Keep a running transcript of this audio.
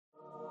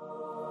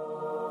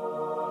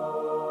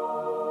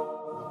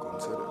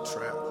to the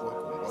trap.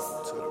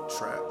 Welcome to the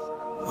trap.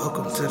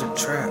 Welcome to the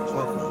trap.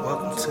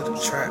 Welcome to the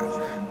trap.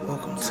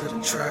 Welcome to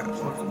the trap.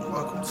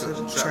 Welcome to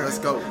the trap. Let's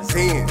go.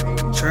 Zen.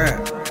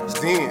 Trap.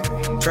 Zen.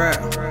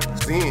 Trap.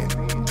 Zen.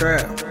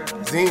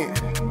 Trap.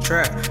 Zen.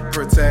 Trap.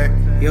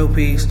 Protect. Yo,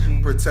 peace.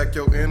 Protect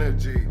your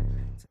energy.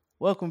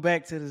 Welcome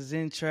back to the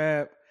Zen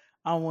Trap.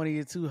 I'm one of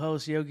your two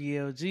hosts, Yogi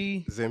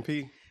LG. Zen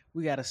P.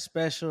 We got a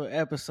special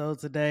episode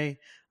today.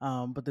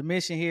 But the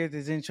mission here at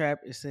the Zen Trap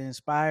is to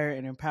inspire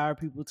and empower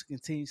people to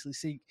continuously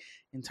seek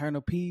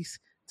internal peace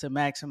to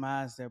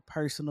maximize their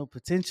personal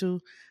potential.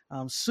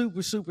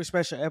 Super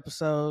special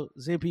episode.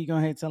 Zen P, go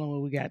ahead and tell them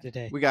what we got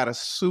today. We got a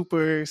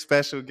super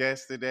special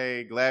guest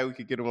today. Glad we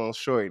could get him on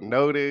short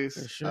notice.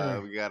 For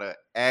sure. We got an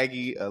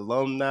Aggie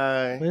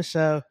alumni. For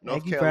sure.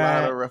 North Aggie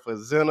Carolina pride.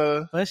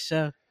 representative. For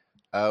sure.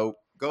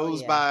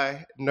 Goes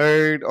by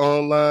Nerd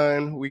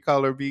Online. We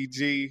call her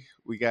BG.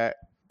 We got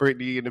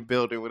Brittany in the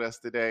building with us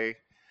today,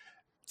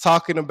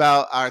 talking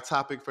about our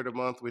topic for the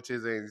month, which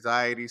is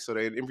anxiety. So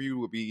the interview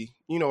will be,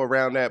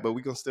 around that, but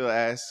we can still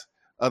ask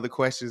other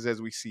questions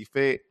as we see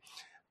fit.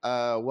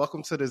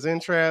 Welcome to the Zen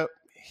Trap.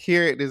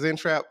 Here at the Zen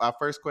Trap, our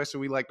first question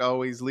we like to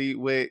always lead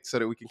with, so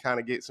that we can kind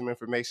of get some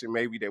information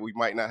maybe that we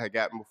might not have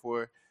gotten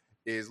before,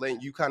 is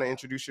letting you kind of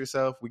introduce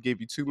yourself. We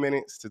give you 2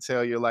 minutes to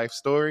tell your life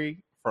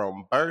story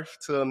from birth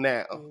till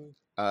now.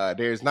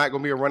 There's not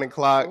gonna be a running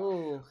clock.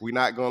 We're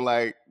not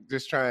gonna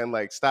just try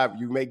and stop.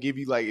 You may give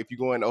you if you're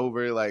going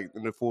over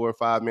in the 4 or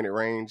 5 minute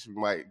range, we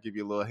might give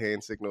you a little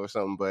hand signal or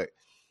something. But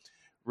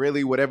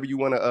really, whatever you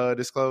want to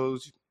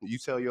disclose, you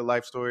tell your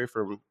life story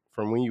from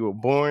when you were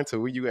born to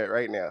where you at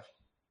right now.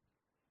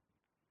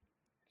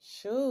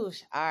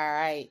 Shoosh. All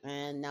right,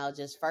 man. Now,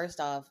 just first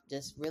off,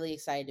 just really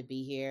excited to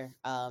be here,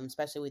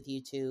 especially with you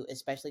two,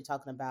 especially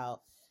talking about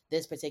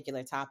this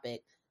particular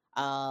topic.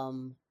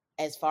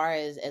 As far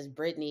as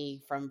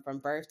Brittany from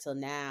birth till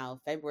now,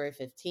 February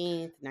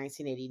 15th,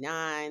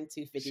 1989,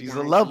 2:59 She's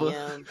a lover.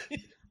 p.m.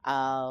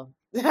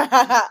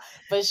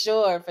 For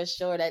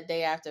sure. That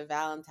day after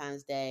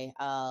Valentine's Day,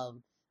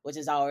 which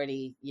has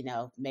already,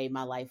 made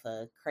my life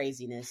a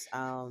craziness.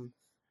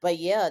 But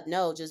yeah,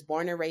 no, just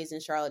born and raised in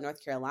Charlotte,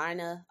 North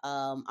Carolina.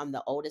 I'm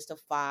the oldest of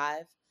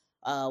 5.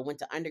 Went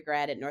to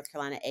undergrad at North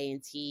Carolina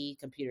A&T,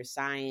 computer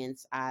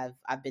science.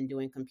 I've been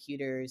doing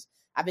computers.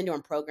 I've been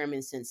doing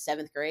programming since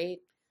 7th grade.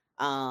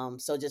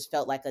 So just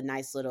felt like a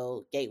nice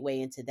little gateway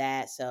into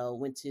that. So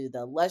went to the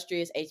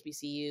illustrious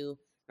HBCU,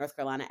 North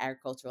Carolina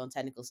Agricultural and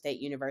Technical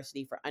State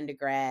University for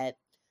undergrad.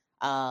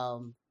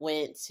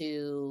 Moved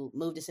to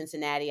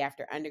Cincinnati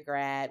after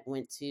undergrad,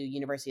 went to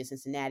University of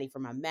Cincinnati for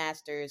my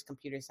master's,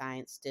 computer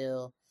science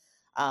still.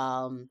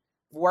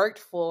 Worked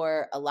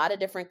for a lot of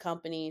different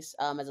companies.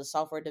 As a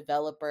software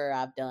developer,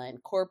 I've done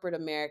corporate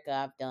America,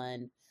 I've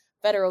done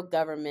federal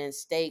government,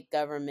 state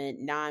government,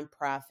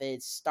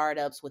 nonprofits,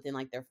 startups within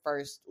their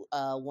first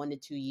 1 to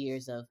 2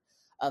 years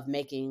of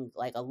making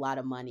a lot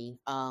of money.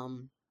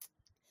 And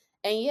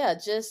yeah,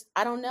 just,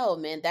 I don't know,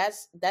 man,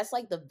 that's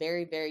the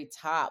very, very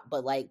top,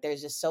 but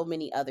there's just so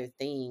many other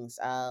things.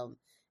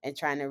 And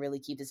trying to really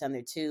keep this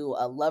under 2,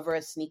 a lover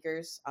of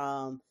sneakers.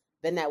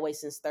 Been that way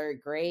since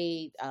 3rd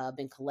grade.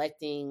 Been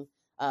collecting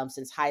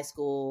since high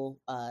school.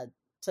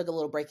 Took a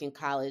little break in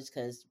college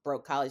because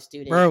broke college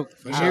student.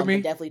 You hear me?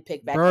 Definitely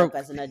picked back up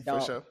as an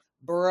adult. For sure.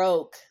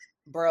 Broke.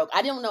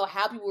 I didn't know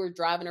how people were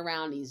driving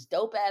around these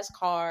dope ass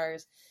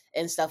cars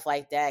and stuff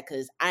like that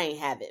because I ain't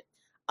have it.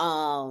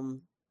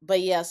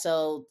 But yeah,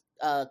 so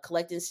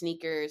collecting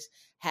sneakers,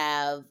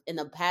 have in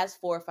the past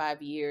 4 or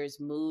 5 years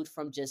moved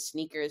from just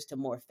sneakers to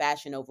more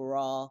fashion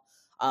overall.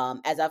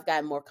 As I've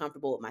gotten more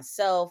comfortable with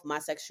myself, my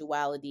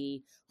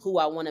sexuality, who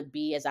I want to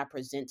be as I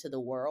present to the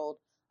world.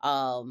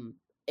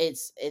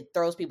 It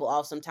throws people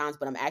off sometimes,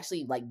 but I'm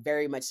actually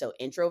very much so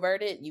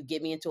introverted. You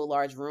get me into a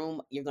large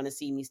room, you're going to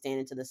see me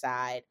standing to the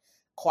side,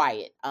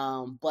 quiet.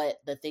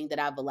 But the thing that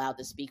I've allowed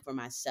to speak for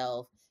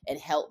myself and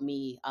help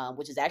me,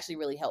 which has actually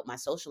really helped my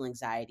social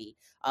anxiety,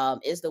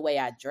 is the way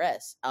I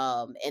dress.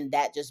 And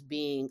that just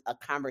being a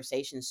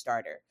conversation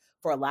starter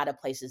for a lot of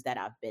places that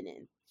I've been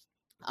in.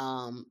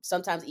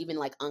 Sometimes even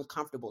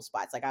uncomfortable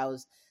spots. I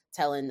was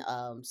telling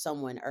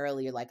someone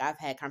earlier, I've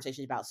had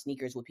conversations about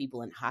sneakers with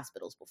people in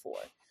hospitals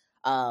before.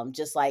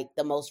 Just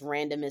the most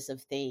randomest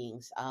of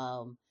things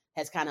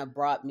has kind of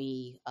brought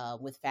me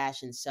with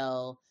fashion.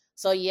 So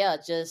yeah,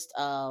 just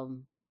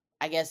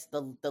I guess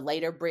the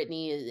later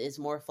Brittany is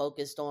more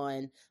focused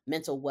on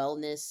mental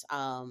wellness,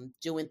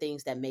 doing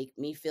things that make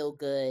me feel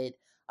good,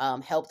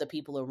 help the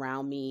people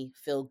around me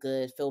feel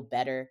good, feel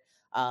better.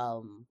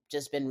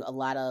 Just been a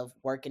lot of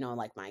working on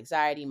my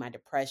anxiety, my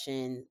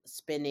depression,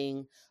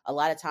 spending a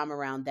lot of time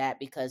around that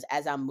because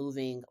as I'm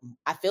moving,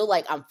 I feel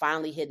like I'm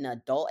finally hitting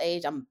adult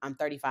age. I'm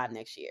 35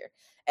 next year,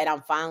 and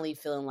I'm finally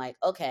feeling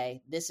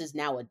okay, this is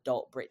now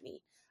adult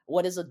Brittany.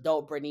 What does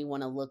adult Brittany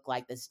want to look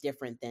like that's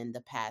different than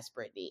the past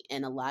Brittany?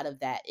 And a lot of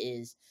that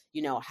is,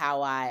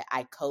 how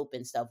I cope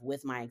and stuff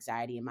with my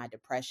anxiety and my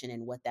depression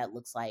and what that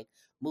looks like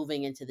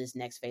moving into this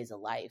next phase of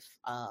life.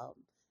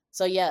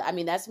 So yeah, I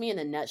mean, that's me in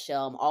a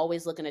nutshell. I'm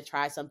always looking to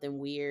try something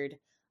weird.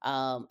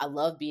 I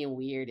love being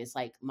weird. It's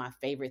like my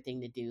favorite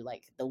thing to do.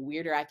 Like the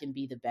weirder I can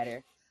be, the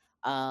better.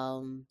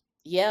 Um,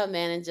 yeah,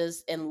 man,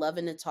 and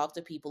loving to talk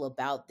to people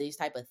about these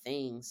type of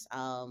things.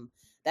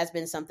 That's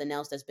been something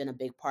else that's been a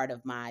big part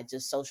of my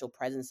just social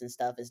presence and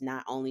stuff, is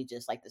not only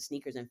just like the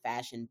sneakers and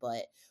fashion,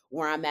 but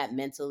where I'm at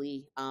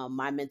mentally,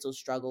 my mental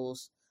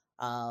struggles,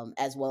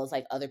 as well as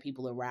like other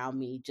people around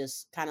me,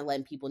 just kind of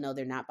letting people know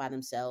they're not by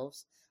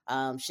themselves.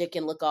 Shit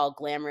can look all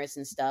glamorous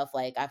and stuff.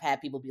 Like I've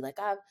had people be like,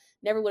 I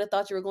never would have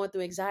thought you were going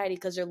through anxiety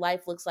because your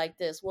life looks like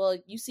this. Well,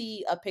 you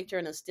see a picture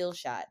in a still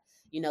shot.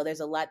 There's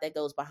a lot that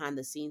goes behind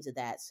the scenes of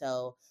that.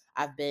 So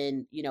I've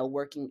been,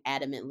 working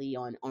adamantly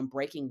on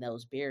breaking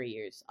those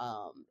barriers,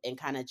 and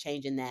kind of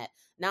changing that.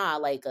 Nah,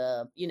 like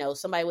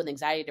somebody with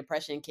anxiety,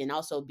 depression can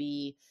also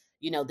be,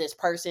 this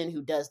person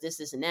who does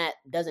this and that.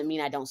 Doesn't mean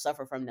I don't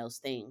suffer from those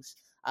things.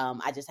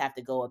 I just have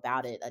to go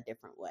about it a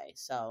different way.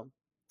 So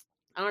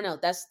I don't know.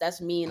 That's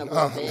me in a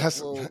little bit.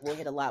 That's We'll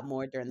hit a lot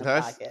more during the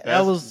that's podcast. That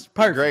that's was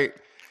perfect. great.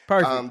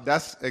 Perfect.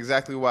 That's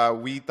exactly why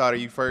we thought of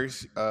you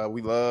first.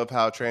 We love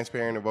how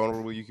transparent and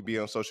vulnerable you can be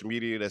on social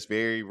media. That's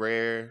very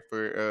rare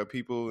for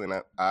people,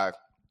 and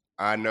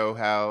I know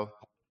how,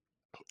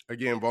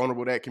 again,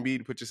 vulnerable that can be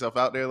to put yourself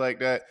out there like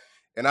that.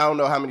 And I don't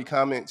know how many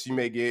comments you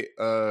may get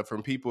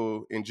from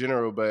people in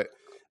general, but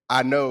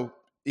I know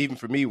even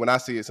for me, when I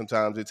see it,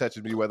 sometimes it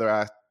touches me, whether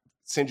I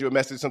send you a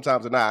message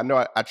sometimes or not. I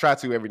know I try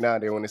to every now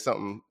and then when it's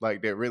something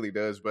like that really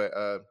does, but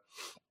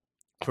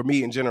for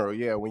me in general,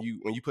 yeah, when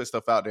you put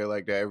stuff out there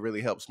like that, it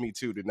really helps me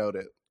too to know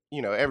that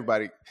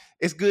everybody.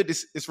 It's good.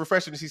 It's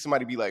refreshing to see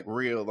somebody be like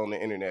real on the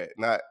internet,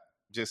 not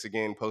just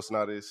again posting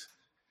all this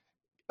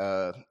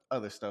uh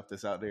other stuff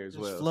that's out there as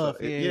Just well. So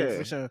fluff, yeah,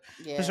 for sure,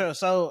 for Yeah. sure.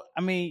 So,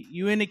 I mean,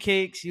 you in the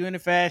kicks, you in the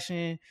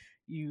fashion,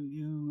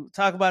 you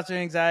talk about your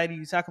anxiety,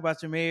 you talk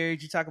about your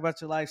marriage, you talk about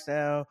your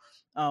lifestyle.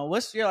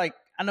 What's your like?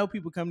 I know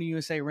people come to you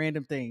and say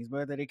random things,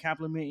 whether they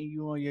complimenting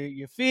you on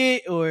your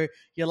fit or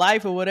your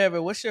life or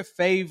whatever. What's your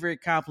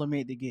favorite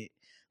compliment to get?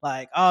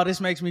 Like, oh,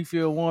 this makes me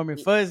feel warm and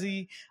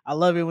fuzzy. I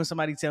love it when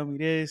somebody tell me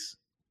this.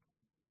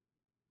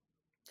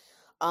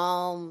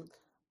 Um,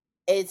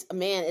 it's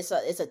man, it's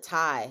a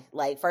tie.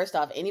 Like first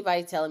off,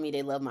 anybody telling me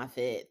they love my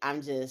fit,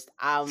 I'm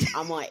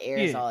on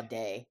airs Yeah, all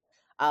day.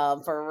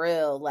 For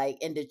real.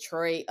 Like in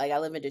Detroit, like I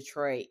live in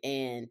Detroit,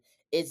 and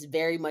it's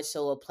very much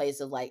so a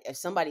place of like if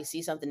somebody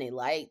sees something they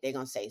like, they're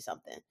gonna say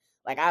something.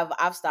 Like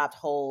I've stopped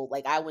whole.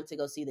 Like I went to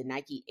go see the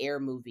Nike Air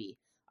movie.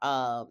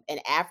 And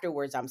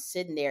afterwards I'm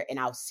sitting there and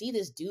I'll see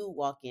this dude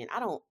walk in.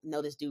 I don't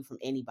know this dude from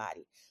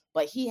anybody,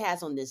 but he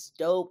has on this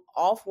dope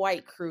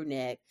off-white crew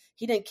neck.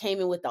 He then came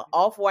in with the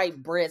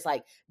off-white breads.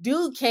 Like,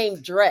 dude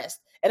came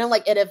dressed. And I'm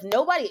like, and if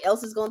nobody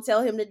else is gonna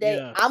tell him today,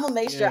 yeah, I'm gonna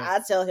make sure yeah.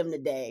 I tell him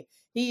today.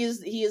 He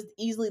is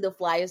easily the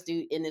flyest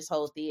dude in this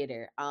whole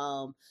theater.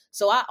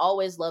 So I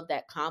always love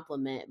that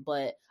compliment.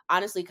 But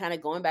honestly, kind of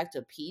going back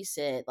to P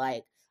said,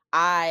 like,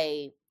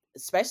 I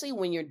especially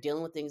when you're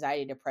dealing with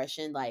anxiety,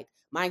 depression, like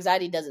my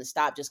anxiety doesn't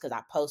stop just because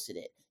I posted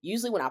it.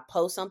 Usually when I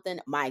post something,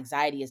 my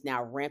anxiety is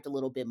now ramped a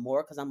little bit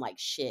more because I'm like,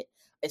 shit,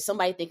 is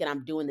somebody thinking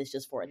I'm doing this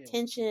just for Yeah.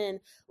 attention?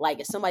 Like,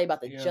 is somebody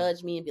about to Yeah.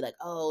 judge me and be like,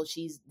 oh,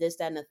 she's this,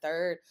 that, and the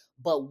third?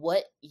 But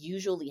what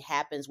usually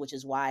happens, which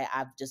is why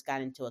I've just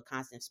got into a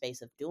constant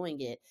space of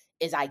doing it,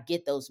 is I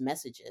get those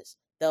messages,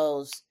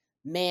 those,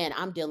 man,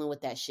 I'm dealing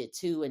with that shit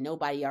too, and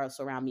nobody else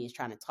around me is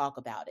trying to talk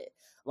about it.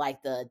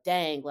 Like the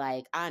dang,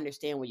 like I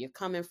understand where you're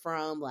coming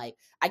from. Like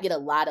I get a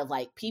lot of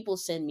like people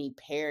send me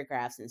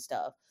paragraphs and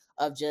stuff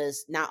of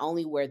just not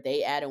only where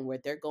they at and where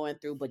they're going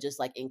through, but just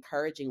like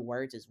encouraging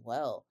words as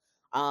well.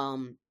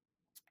 Um,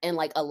 and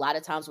like a lot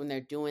of times when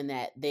they're doing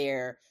that,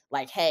 they're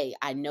like, hey,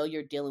 I know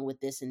you're dealing with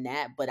this and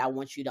that, but I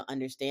want you to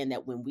understand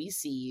that when we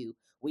see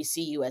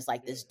you as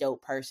like this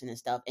dope person and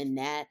stuff. And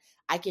that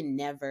I can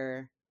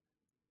never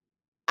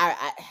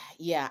I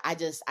yeah, I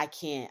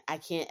can't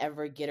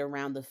ever get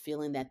around the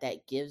feeling that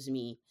that gives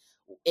me.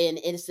 And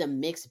it's a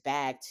mixed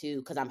bag too,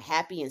 because I'm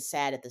happy and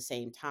sad at the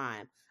same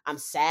time. I'm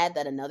sad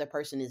that another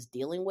person is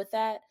dealing with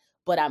that,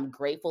 but I'm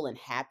grateful and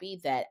happy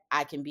that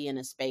I can be in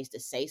a space to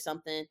say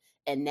something,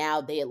 and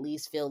now they at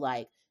least feel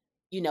like,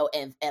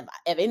 if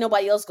ain't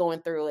nobody else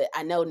going through it,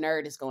 I know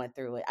Nerd is going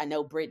through it. I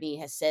know Brittany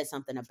has said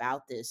something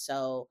about this.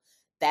 So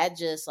that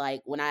just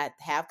like when I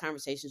have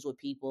conversations with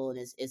people and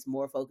it's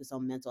more focused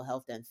on mental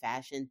health than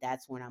fashion,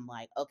 that's when I'm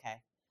like, okay,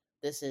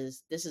 this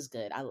is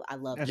good. I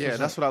love That's Yeah, what's this. up.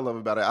 that's what I love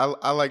about it.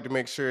 I like to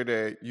make sure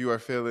that you are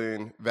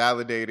feeling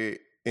validated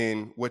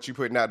in what you're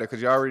putting out there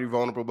because you're already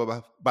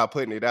vulnerable by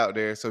putting it out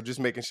there. So just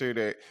making sure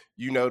that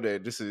you know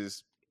that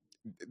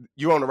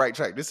you're on the right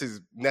track. This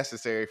is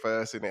necessary for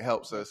us and it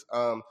helps us.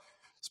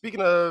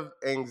 Speaking of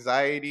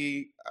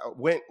anxiety,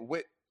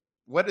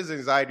 what does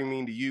anxiety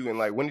mean to you? And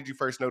like, when did you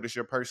first notice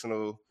your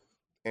personal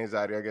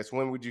anxiety? I guess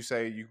when would you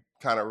say you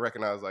kind of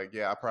recognize like,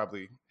 yeah, I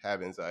probably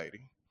have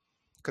anxiety?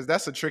 Because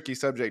that's a tricky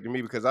subject to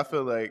me because I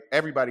feel like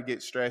everybody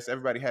gets stressed,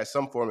 everybody has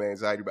some form of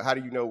anxiety, but how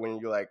do you know when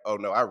you're like, oh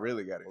no, I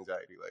really got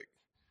anxiety? Like,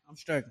 I'm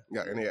struggling.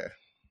 yeah, and yeah,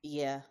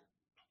 Yeah.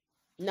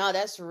 No,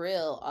 that's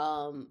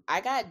real. I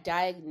got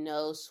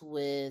diagnosed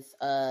with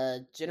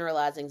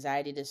generalized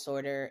anxiety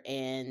disorder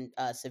and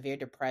severe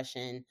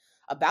depression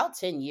about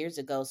 10 years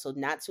ago, so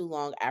not too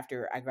long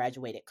after I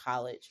graduated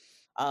college.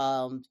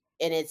 And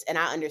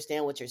I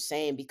understand what you're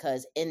saying,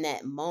 because in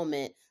that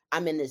moment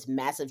I'm in this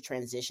massive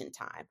transition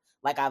time.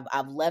 Like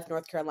I've left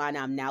North Carolina,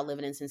 I'm now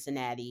living in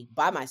Cincinnati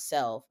by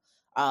myself.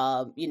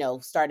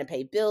 Starting to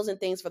pay bills and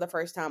things for the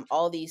first time,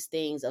 all these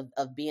things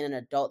of being an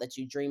adult that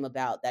you dream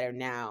about that are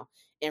now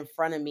in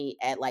front of me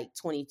at like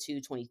 22,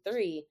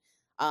 23.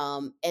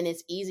 And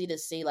it's easy to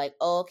see like,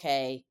 oh,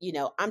 okay,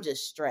 I'm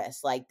just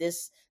stressed, like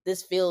this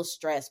feels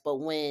stressed. But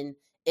when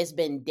it's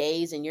been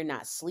days and you're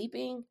not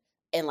sleeping,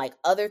 and like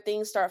other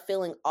things start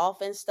feeling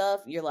off and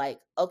stuff, you're like,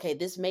 okay,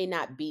 this may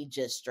not be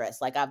just stress.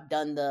 Like I've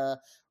done the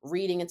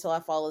reading until I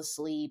fall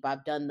asleep,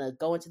 I've done the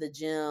going to the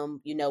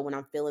gym, when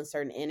I'm feeling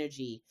certain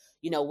energy.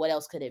 What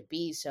else could it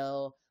be?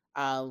 So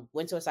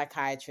went to a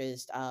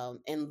psychiatrist,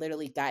 and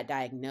literally got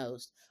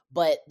diagnosed.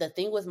 But the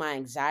thing with my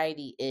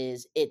anxiety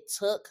is it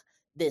took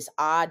this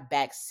odd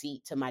back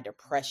seat to my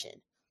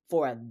depression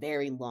for a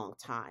very long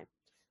time.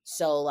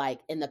 So,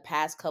 like in the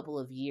past couple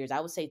of years, I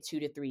would say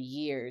 2 to 3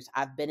 years,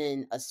 I've been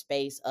in a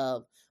space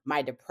of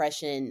my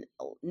depression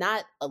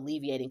not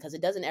alleviating, because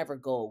it doesn't ever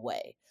go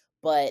away,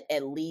 but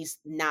at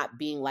least not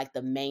being like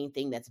the main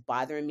thing that's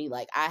bothering me.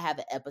 Like I have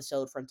an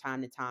episode from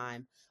time to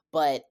time,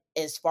 but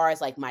as far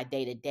as like my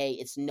day to day,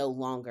 it's no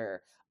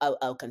longer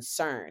a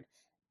concern.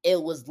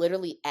 It was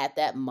literally at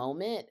that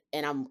moment,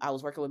 and I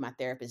was working with my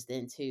therapist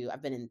then too.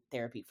 I've been in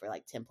therapy for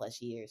like 10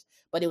 plus years,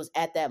 but it was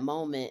at that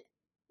moment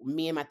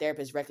me and my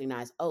therapist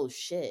recognized, oh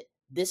shit,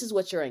 this is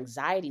what your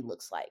anxiety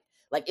looks like.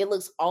 Like it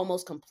looks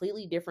almost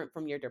completely different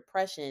from your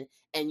depression,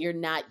 and you're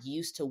not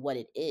used to what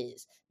it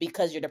is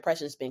because your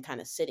depression's been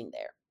kind of sitting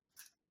there.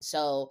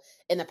 So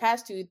in the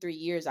past 2 3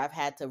 years, I've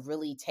had to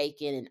really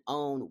take in and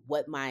own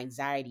what my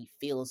anxiety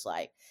feels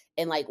like.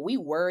 And like we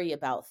worry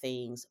about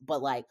things,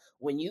 but like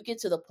when you get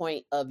to the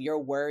point of you're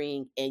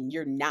worrying and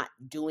you're not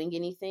doing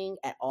anything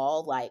at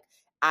all, like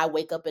I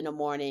wake up in the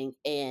morning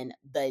and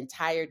the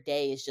entire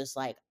day is just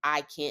like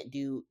I can't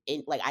do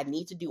it. Like I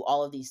need to do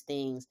all of these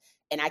things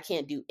and I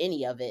can't do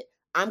any of it.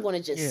 I'm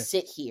going to Yeah. just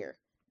sit here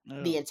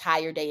the No.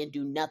 entire day and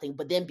do nothing,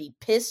 but then be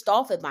pissed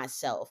off at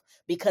myself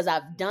because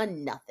I've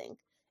done nothing.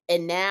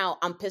 And now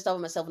I'm pissed off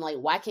at myself and like,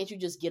 why can't you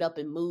just get up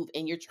and move?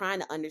 And you're trying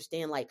to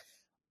understand, like,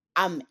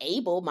 I'm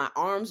able, my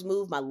arms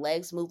move, my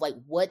legs move. Like,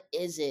 what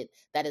is it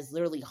that is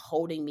literally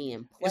holding me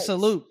in It's a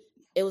place? loop.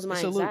 It was my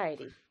It's a loop.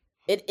 anxiety.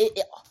 It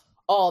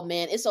oh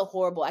man, it's a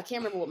horrible, I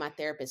can't remember what my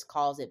therapist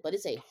calls it, but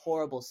it's a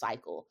horrible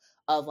cycle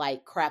of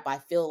like, crap, I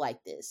feel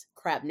like this.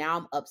 Crap, now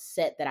I'm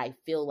upset that I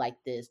feel like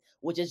this,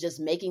 which is just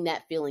making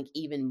that feeling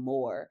even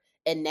more.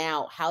 And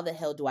now, how the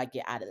hell do I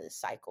get out of this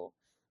cycle?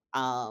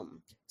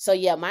 So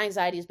yeah, my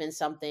anxiety has been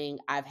something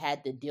I've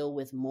had to deal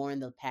with more in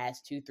the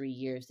past 2 3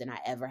 years than I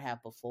ever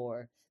have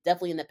before.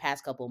 Definitely in the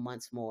past couple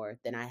months more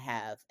than I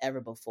have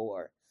ever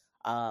before.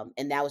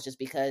 And that was just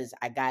because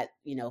I got,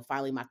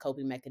 finally my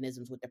coping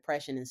mechanisms with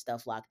depression and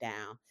stuff locked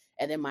down.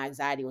 And then my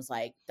anxiety was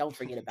like, don't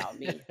forget about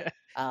me.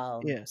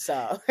 Yeah.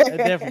 So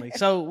Definitely.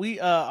 So we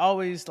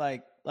always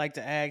like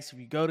to ask, if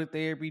you go to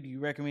therapy, do you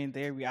recommend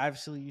therapy?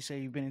 Obviously, you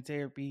say you've been in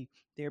therapy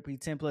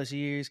 10 plus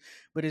years,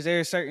 but is there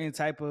a certain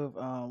type of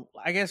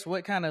I guess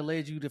what kind of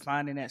led you to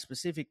finding that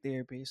specific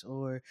therapist,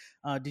 or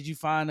did you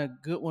find a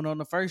good one on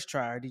the first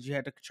try, or did you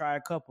have to try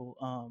a couple?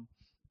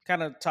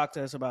 Kind of talk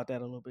to us about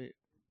that a little bit.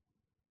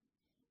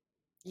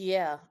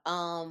 yeah.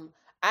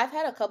 I've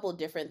had a couple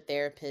different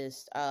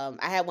therapists.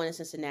 I had one in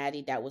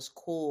Cincinnati that was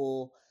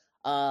cool.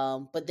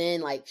 But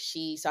then like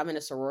so I'm in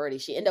a sorority.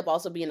 She ended up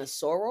also being a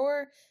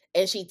soror.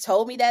 And she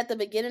told me that at the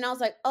beginning. I was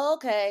like, oh,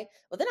 okay.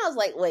 But then I was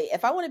like, wait,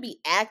 if I want to be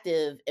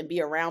active and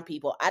be around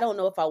people, I don't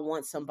know if I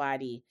want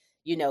somebody,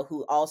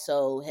 who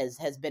also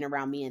has been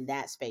around me in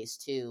that space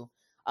too.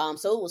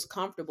 So it was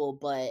comfortable,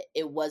 but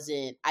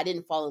I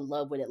didn't fall in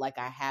love with it like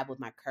I have with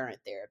my current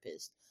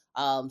therapist.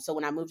 So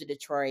when I moved to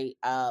Detroit,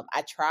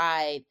 I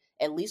tried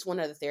at least one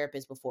other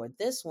therapist before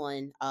this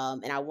one.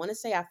 And I want to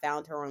say I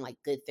found her on like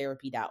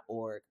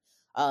goodtherapy.org,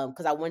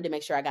 because I wanted to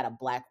make sure I got a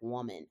Black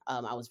woman.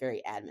 I was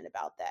very adamant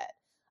about that.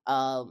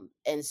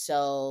 And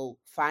so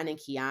finding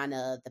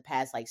Kiana the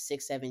past like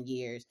 6 7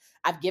 years,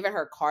 I've given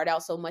her card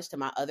out so much to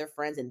my other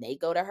friends and they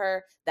go to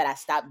her that I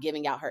stopped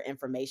giving out her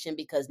information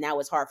because now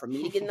it's hard for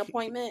me to get an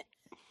appointment.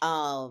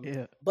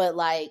 Yeah. But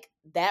like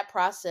that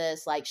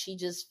process, like she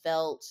just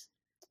felt,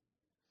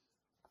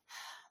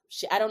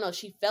 I don't know,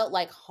 she felt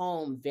like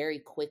home very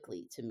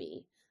quickly to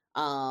me.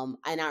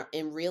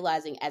 And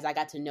realizing as I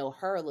got to know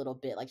her a little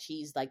bit, like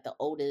she's like the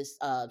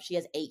oldest, she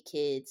has 8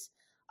 kids.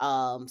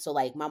 So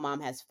like my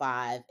mom has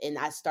 5, and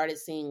I started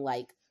seeing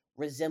like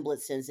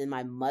resemblances in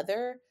my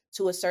mother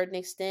to a certain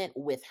extent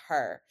with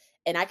her.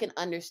 And I can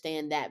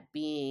understand that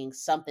being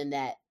something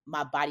that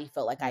my body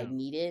felt like I Yeah.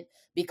 needed,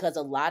 because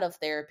a lot of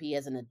therapy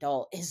as an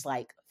adult is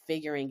like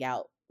figuring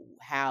out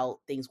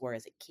how things were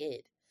as a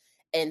kid.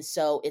 And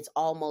so it's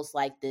almost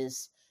like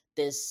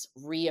this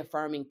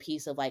reaffirming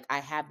piece of like I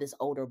have this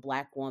older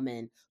Black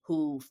woman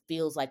who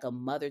feels like a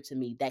mother to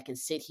me that can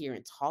sit here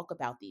and talk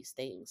about these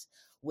things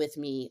with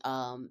me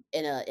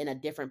in a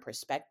different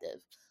perspective.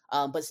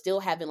 But still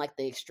having like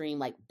the extreme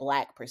like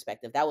Black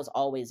perspective. That was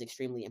always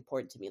extremely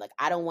important to me. Like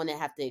I don't want to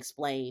have to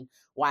explain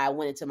why I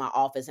went into my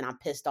office and I'm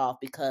pissed off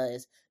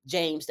because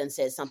James done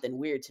said something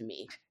weird to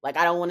me. Like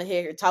I don't want to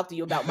hear talk to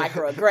you about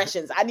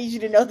microaggressions. I need you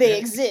to know they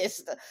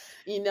exist.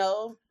 You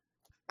know,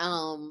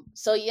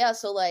 so yeah,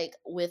 so like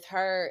with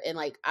her, and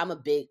like I'm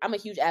a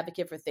huge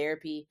advocate for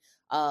therapy.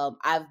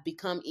 I've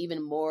become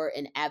even more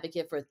an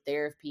advocate for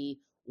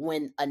therapy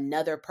when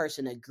another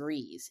person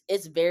agrees.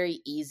 It's very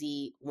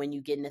easy when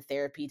you get into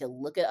therapy to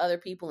look at other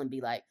people and be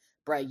like,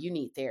 bruh, you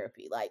need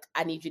therapy, like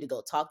I need you to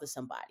go talk to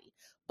somebody.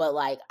 But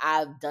like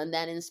I've done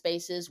that in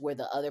spaces where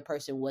the other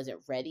person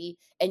wasn't ready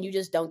and you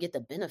just don't get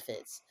the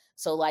benefits.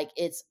 So like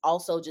it's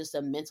also just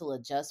a mental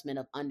adjustment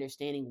of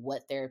understanding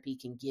what therapy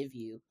can give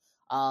you,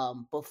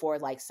 before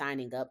like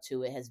signing up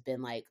to it has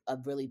been like a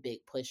really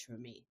big push for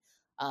me.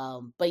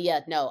 But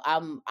yeah, no,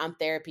 I'm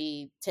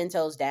therapy 10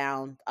 toes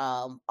down.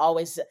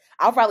 Always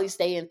I'll probably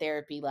stay in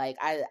therapy. Like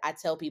I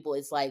tell people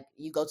it's like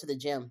you go to the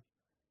gym,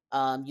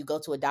 you go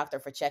to a doctor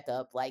for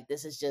checkup. Like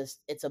this is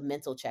just it's a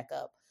mental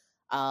checkup.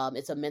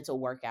 It's a mental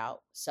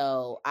workout.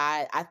 So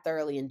I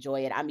thoroughly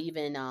enjoy it.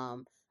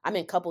 I'm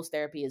in couples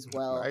therapy as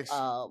well, Nice.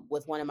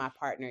 with one of my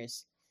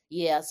partners.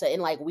 Yeah, so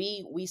and like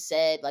we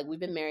said, like we've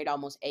been married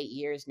almost 8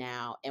 years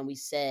now, and we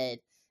said,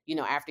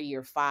 after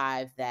year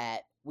 5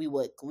 that we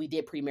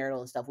did premarital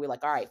and stuff. We were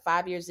like, all right,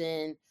 5 years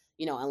in,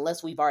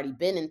 unless we've already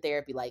been in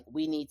therapy, like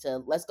we need to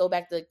let's go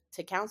back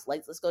to counsel.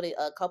 Like let's go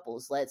to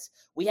couples.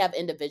 We have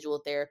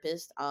individual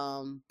therapists,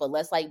 but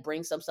let's like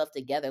bring some stuff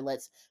together.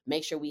 Let's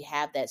make sure we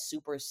have that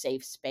super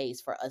safe space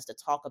for us to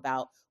talk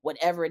about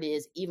whatever it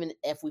is, even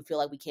if we feel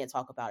like we can't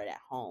talk about it at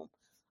home.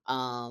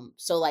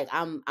 So like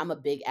I'm a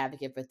big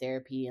advocate for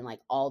therapy and like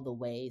all the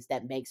ways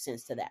that make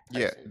sense to that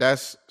Yeah, person.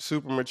 that's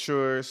super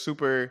mature,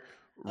 super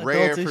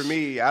rare for Adultish.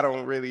 me. I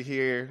don't really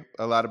hear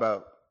a lot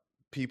about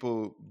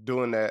people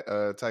doing that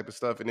type of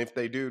stuff. And if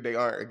they do, they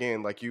aren't,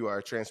 again, like you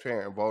are,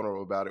 transparent and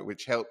vulnerable about it,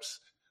 which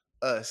helps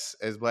us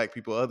as Black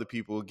people, other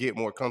people, get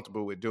more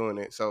comfortable with doing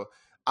it. So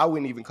I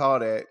wouldn't even call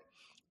that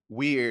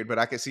weird, but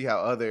I can see how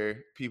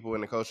other people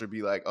in the culture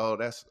be like, oh,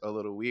 that's a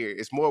little weird.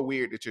 It's more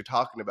weird that you're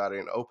talking about it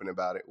and open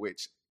about it,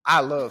 which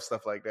I love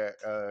stuff like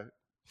that.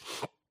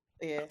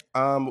 Yeah.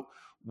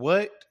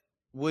 What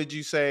would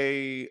you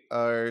say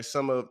are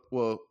some of,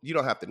 well, you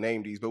don't have to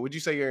name these, but would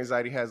you say your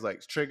anxiety has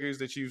like triggers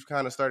that you've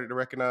kind of started to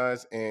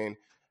recognize? And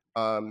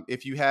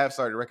if you have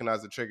started to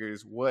recognize the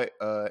triggers, what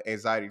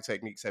anxiety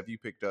techniques have you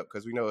picked up?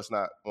 Because we know it's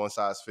not one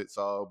size fits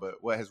all, but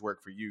what has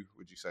worked for you,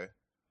 would you say?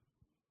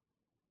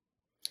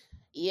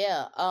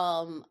 Yeah,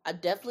 I'm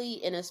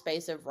definitely in a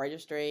space of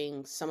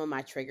registering some of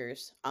my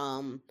triggers.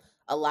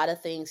 A lot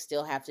of things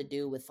still have to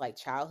do with like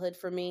childhood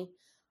for me.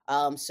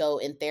 So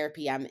in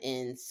therapy, I'm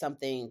in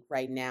something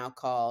right now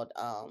called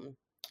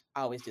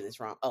I always do this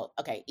wrong. Oh,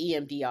 okay,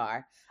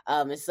 EMDR.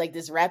 It's like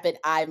this rapid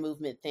eye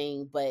movement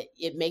thing, but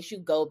it makes you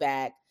go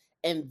back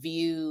and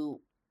view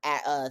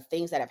at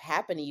things that have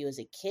happened to you as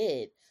a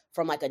kid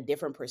from like a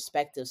different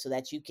perspective, so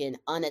that you can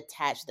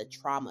unattach the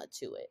trauma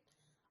to it.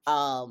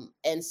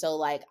 And so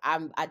like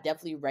I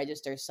definitely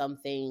register some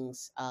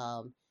things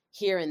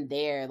here and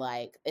there,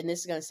 like, and this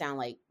is gonna sound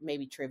like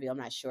maybe trivial, I'm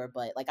not sure,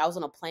 but like I was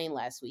on a plane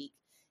last week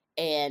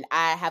and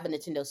I have a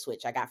Nintendo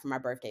Switch I got for my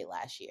birthday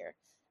last year.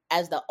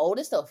 As the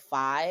oldest of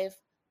 5,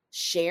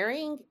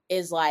 sharing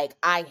is like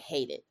I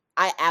hate it.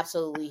 I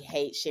absolutely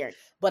hate sharing,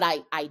 but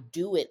I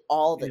do it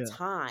all the Yeah.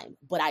 time,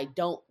 but I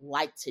don't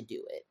like to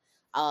do it.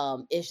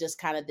 It's just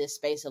kind of this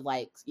space of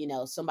like,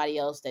 somebody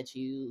else that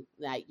you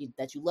like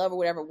that you love or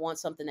whatever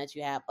wants something that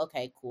you have.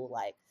 Okay, cool.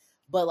 Like,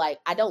 but like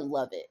I don't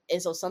love it, and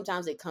so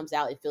sometimes it comes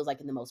out, it feels like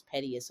in the most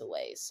pettiest of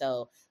ways.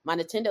 So my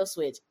Nintendo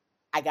Switch,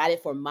 I got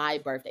it for my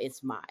birthday,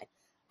 it's mine.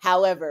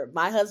 However,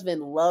 my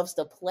husband loves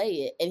to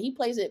play it, and he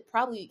plays it,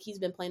 probably he's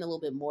been playing a little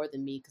bit more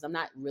than me because I'm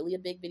not really a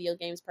big video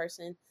games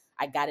person.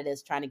 I got it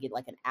as trying to get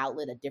like an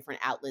outlet, a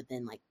different outlet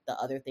than like the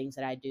other things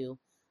that I do.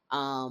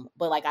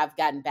 But like I've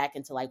gotten back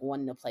into like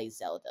wanting to play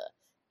Zelda.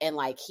 And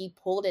like he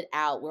pulled it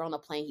out. We're on a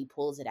plane, he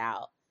pulls it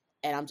out.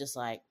 And I'm just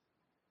like,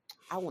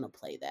 I want to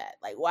play that.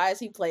 Like, why is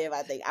he playing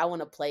my thing? I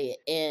want to play it.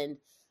 And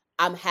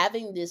I'm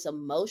having this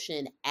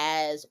emotion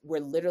as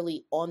we're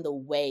literally on the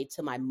way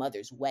to my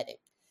mother's wedding.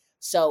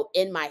 So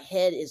in my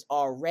head is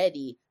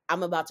already,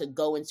 I'm about to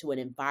go into an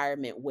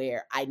environment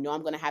where I know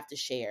I'm going to have to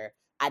share.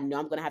 I know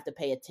I'm going to have to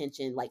pay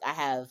attention. Like I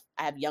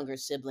have younger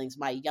siblings.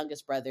 My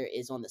youngest brother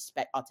is on the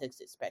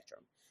autistic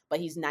spectrum, but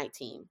he's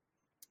 19.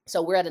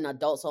 So we're at an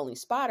adults only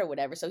spot or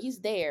whatever. So he's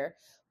there,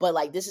 but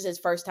like this is his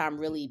first time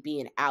really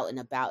being out and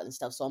about and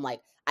stuff. So I'm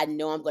like, I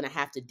know I'm gonna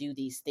have to do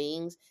these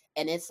things.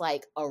 And it's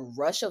like a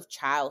rush of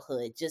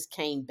childhood just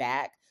came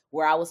back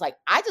where I was like,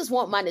 I just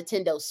want my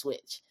Nintendo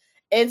Switch.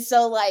 And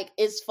so like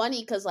it's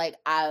funny because like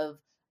I'm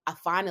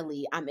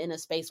in a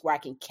space where I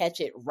can catch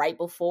it right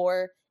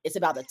before it's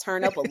about to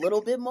turn up a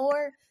little bit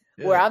more.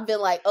 where I've been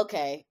like,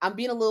 okay, I'm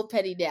being a little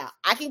petty now.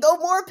 I can go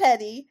more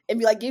petty and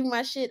be like, give me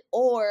my shit,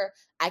 or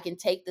I can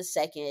take the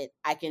second,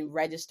 I can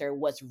register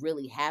what's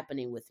really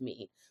happening with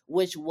me,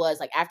 which was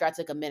like after I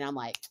took a minute, I'm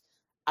like,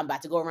 I'm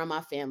about to go around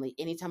my family.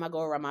 Anytime I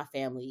go around my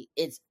family,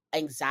 it's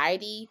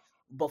anxiety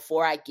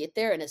before I get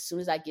there. And as soon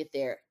as I get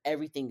there,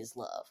 everything is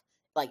love.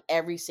 Like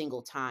every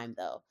single time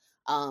though.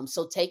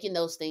 So taking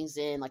those things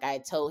in, like I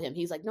had told him,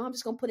 he's like, no, I'm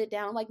just gonna put it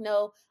down. I'm like,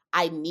 no,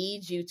 I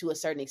need you to a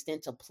certain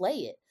extent to play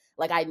it.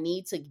 Like I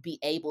need to be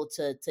able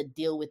to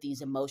deal with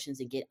these emotions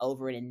and get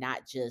over it and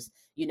not just,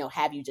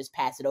 have you just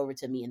pass it over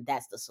to me and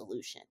that's the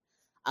solution.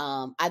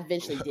 I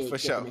eventually did For get the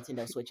sure.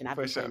 Nintendo Switch and I've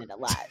For been playing sure. it a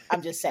lot.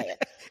 I'm just saying.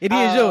 It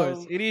is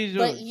yours. It is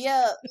yours. But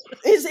yeah,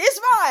 it's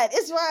fine.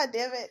 It's fine,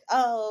 damn it.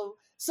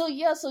 So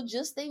yeah, so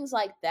just things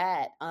like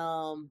that.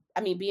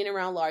 I mean, being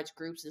around large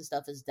groups and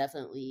stuff is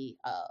definitely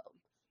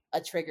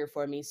a trigger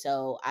for me.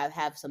 So I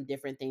have some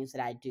different things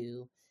that I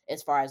do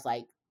as far as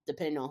like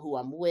depending on who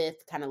I'm with,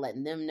 kind of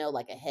letting them know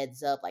like a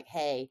heads up, like,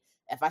 hey,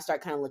 if I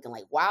start kind of looking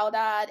like wild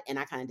eyed and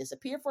I kind of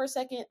disappear for a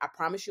second, I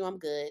promise you I'm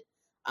good.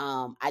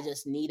 I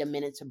just need a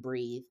minute to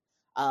breathe.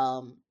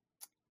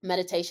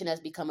 Meditation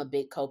has become a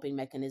big coping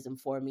mechanism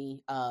for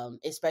me,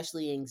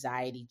 especially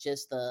anxiety.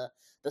 Just the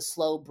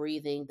slow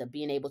breathing, the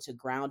being able to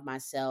ground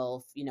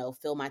myself,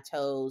 feel my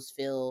toes,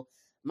 feel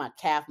my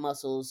calf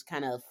muscles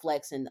kind of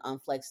flex and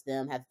unflex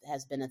them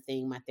has been a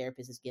thing my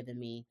therapist has given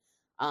me.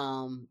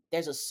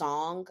 There's a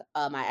song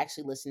I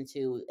actually listened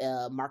to,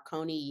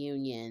 Marconi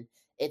Union.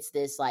 It's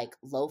this like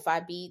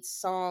lo-fi beats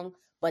song,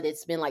 but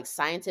it's been like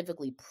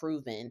scientifically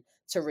proven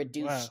to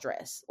reduce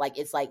stress. Like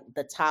it's like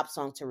the top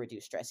song to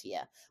reduce stress.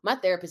 Yeah. My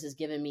therapist has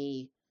given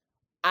me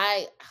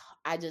I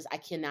I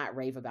cannot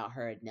rave about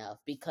her enough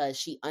because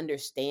she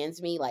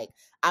understands me. Like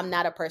I'm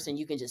not a person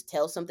you can just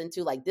tell something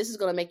to, like this is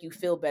going to make you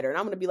feel better and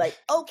I'm going to be like,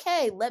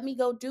 "Okay, let me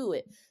go do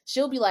it."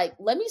 She'll be like,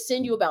 "Let me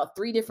send you about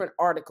 3 different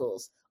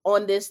articles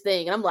on this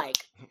thing." And I'm like,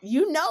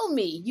 "You know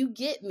me, you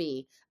get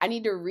me. I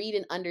need to read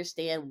and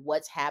understand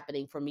what's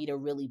happening for me to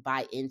really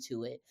buy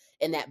into it."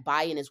 And that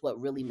buy-in is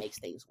what really makes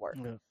things work.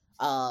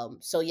 Yeah.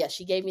 So yeah,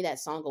 she gave me that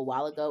song a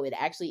while ago. It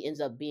actually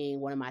ends up being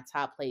one of my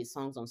top played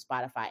songs on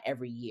Spotify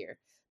every year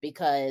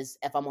because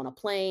if I'm on a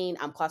plane,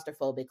 I'm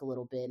claustrophobic a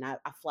little bit and I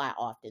fly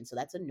often, so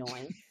that's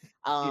annoying.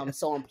 Yeah.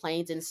 So on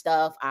planes and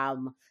stuff,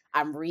 I'm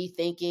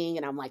rethinking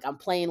and I'm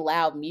playing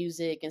loud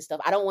music and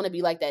stuff. I don't want to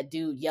be like that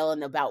dude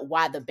yelling about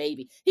why the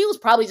baby. He was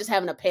probably just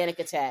having a panic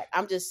attack.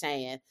 I'm just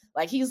saying.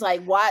 Like he's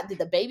like, why did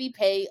the baby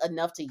pay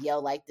enough to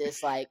yell like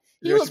this? Like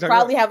he You know what was she talking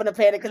probably about? having a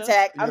panic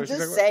attack. You know I'm what she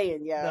just talking about?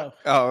 saying, yeah. No,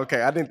 Oh,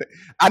 okay. I didn't.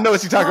 I know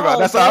what you're talking about. Oh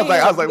That's why I was damn!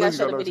 like, You gotta Lucy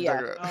show don't know the what you're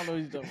video. talking I about. don't know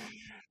what you're talking about.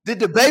 Did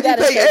the You baby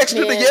gotta pay show,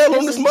 extra to man. yell on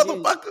This this is dude.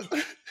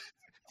 motherfucker?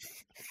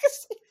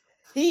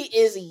 He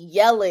is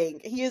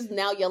yelling. He is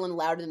now yelling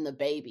louder than the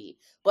baby.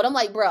 But I'm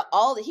like, bro,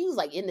 he was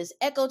like in this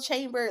echo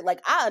chamber.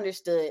 Like I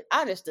understood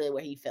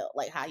where he felt,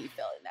 like how he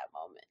felt in that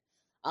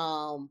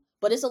moment.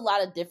 But it's a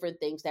lot of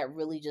different things that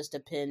really just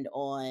depend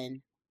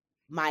on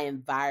my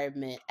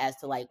environment as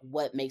to like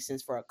what makes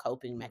sense for a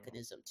coping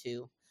mechanism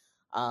too.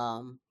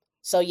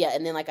 So yeah,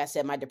 and then like I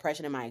said, my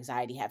depression and my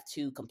anxiety have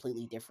 2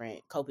 completely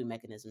different coping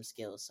mechanism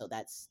skills. So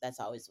that's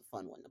always a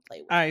fun one to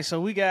play with. All right, so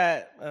we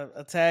got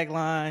a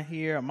tagline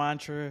here, a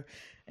mantra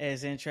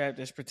as Entrap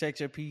that's protect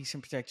your peace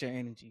and protect your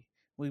energy.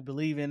 We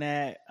believe in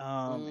that.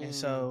 And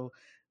so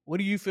what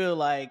do you feel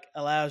like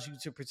allows you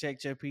to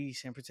protect your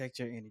peace and protect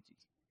your energy?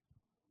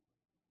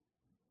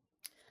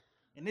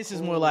 And this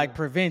is more like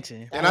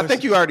prevention. And I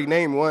think you already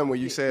named one where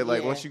you said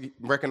like Yeah. once you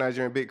recognize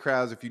you're in big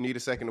crowds, if you need a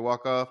second to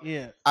walk off.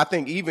 Yeah. I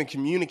think even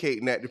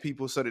communicating that to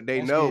people so that they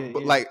That's know, good,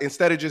 but yeah. like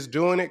instead of just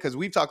doing it, because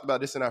we've talked about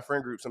this in our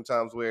friend group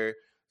sometimes where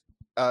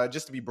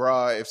just to be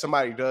broad, if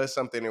somebody does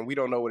something and we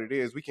don't know what it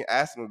is, we can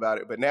ask them about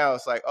it. But now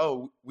it's like,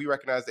 oh, we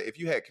recognize that if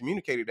you had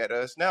communicated that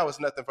to us, now it's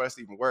nothing for us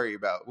to even worry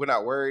about. We're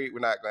not worried. We're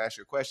not going to ask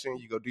you a question.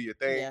 You go do your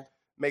thing. Yeah.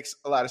 Makes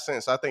a lot of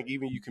sense. So I think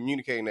even you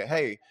communicating that,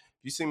 hey,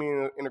 if you see me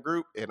in a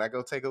group and I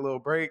go take a little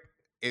break,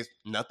 it's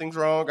nothing's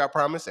wrong. I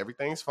promise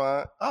everything's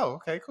fine. Oh,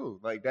 okay, cool.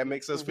 Like that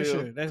makes us For feel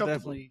sure. That's comfortable.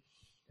 definitely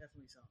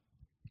something.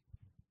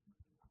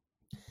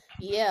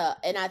 Yeah,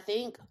 and I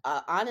think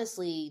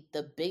honestly,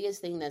 the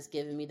biggest thing that's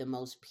given me the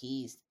most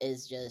peace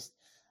is just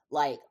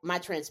like my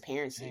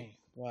transparency.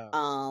 Dang,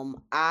 wow.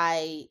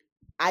 I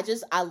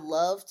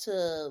love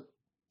to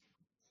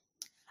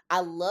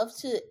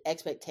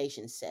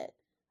expectation set.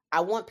 I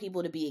want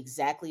people to be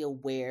exactly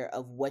aware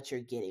of what you're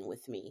getting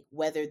with me,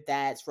 whether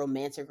that's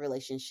romantic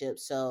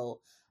relationships. So,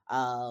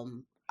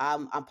 I'm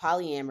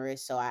polyamorous,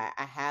 so I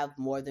have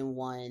more than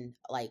one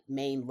like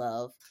main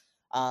love.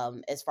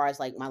 As far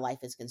as like my life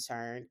is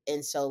concerned,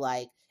 and so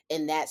like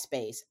in that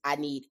space, I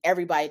need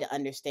everybody to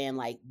understand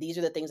like these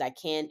are the things I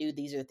can do,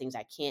 these are the things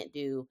I can't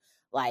do.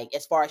 Like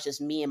as far as just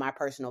me and my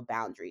personal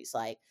boundaries,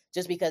 like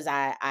just because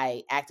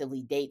I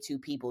actively date 2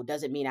 people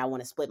doesn't mean I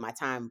want to split my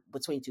time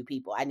between 2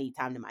 people. I need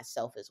time to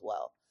myself as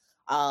well.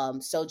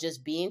 So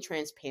just being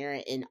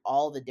transparent in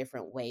all the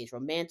different ways,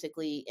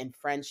 romantically, in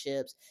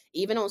friendships,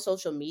 even on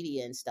social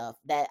media and stuff,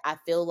 that I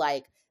feel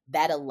like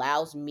that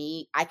allows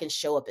me, I can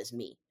show up as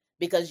me.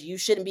 because you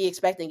shouldn't be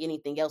expecting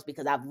anything else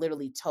because I've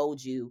literally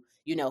told you,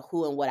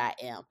 who and what I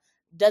am.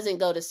 Doesn't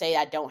go to say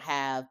I don't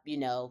have,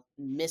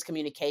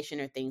 miscommunication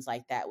or things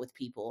like that with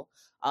people.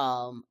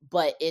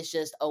 But it's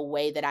just a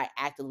way that I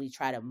actively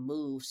try to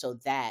move so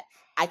that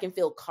I can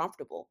feel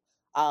comfortable.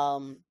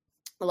 Um,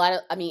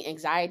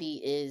 anxiety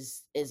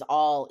is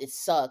all, it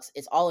sucks.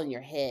 It's all in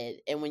your head.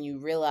 And when you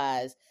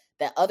realize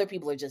that other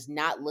people are just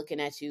not looking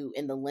at you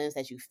in the lens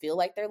that you feel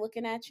like they're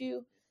looking at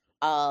you,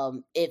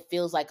 it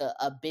feels like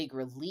a big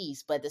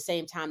release, but at the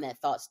same time that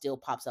thought still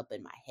pops up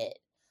in my head.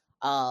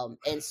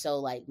 And so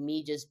like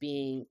me just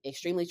being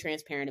extremely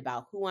transparent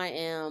about who I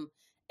am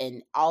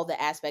and all the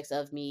aspects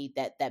of me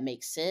that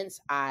makes sense,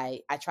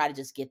 I try to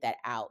just get that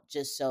out,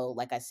 just so,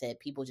 like I said,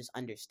 people just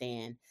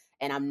understand,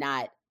 and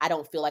I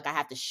don't feel like I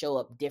have to show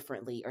up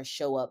differently or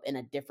show up in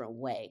a different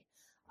way.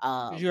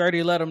 Because you um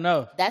already let them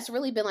know. that's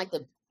really been like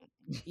the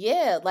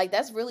yeah, like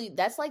that's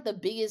like the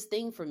biggest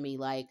thing for me.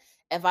 Like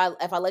if I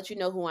let you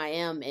know who I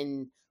am,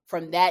 and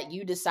from that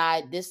you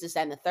decide this,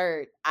 and the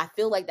third, I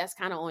feel like that's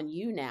kind of on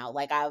you now.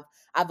 Like I've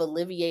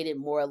alleviated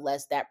more or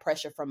less that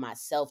pressure from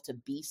myself to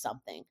be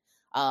something.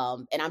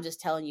 And I'm just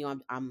telling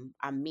you,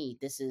 I'm me.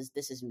 This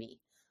is me.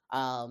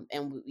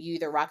 And you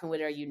either rocking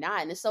with it or you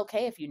not, and it's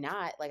okay if you're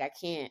not. Like I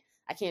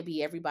can't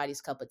be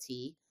everybody's cup of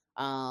tea.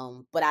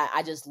 But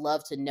I just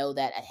love to know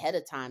that ahead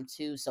of time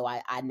too, so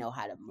I know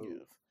how to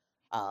move.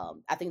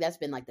 I think that's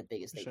been like the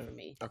biggest For thing sure. for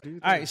me. Okay.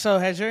 All right. So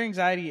has your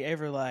anxiety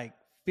ever like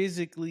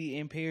physically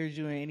impaired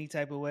you in any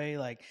type of way?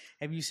 Like,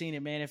 have you seen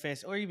it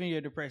manifest, or even your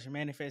depression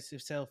manifest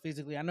itself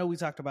physically? I know we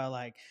talked about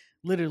like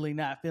literally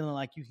not feeling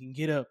like you can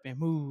get up and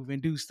move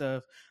and do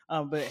stuff.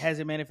 But has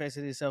it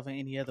manifested itself in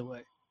any other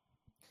way?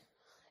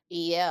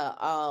 Yeah.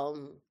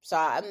 So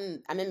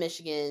I'm in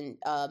Michigan.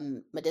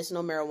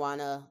 Medicinal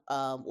marijuana.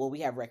 Well, we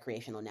have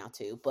recreational now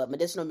too, but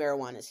medicinal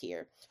marijuana is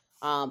here.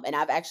 And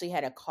I've actually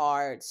had a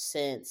card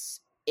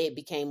since it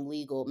became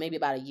legal, maybe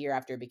about a year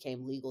after it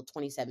became legal,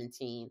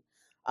 2017.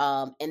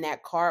 And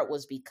that card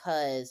was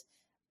because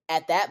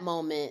at that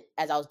moment,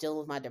 as I was dealing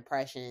with my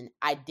depression,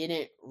 I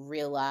didn't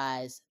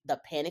realize the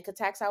panic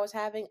attacks I was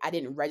having. I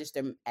didn't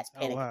register them as Oh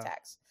panic wow.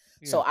 attacks.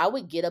 So Yeah. I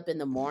would get up in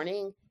the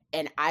morning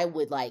and I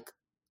would like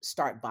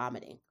start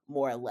vomiting,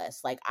 more or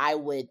less. Like I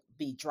would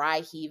be dry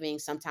heaving.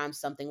 Sometimes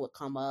something would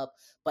come up,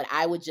 but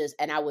I would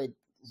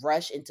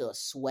rush into a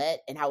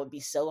sweat and I would be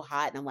so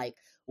hot. And I'm like,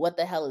 what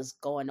the hell is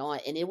going on?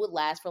 And it would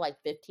last for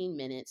like 15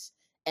 minutes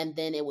and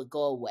then it would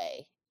go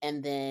away,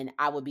 and then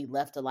I would be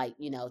left to like,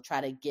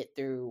 try to get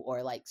through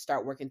or like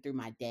start working through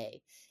my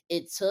day.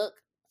 It took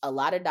a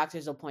lot of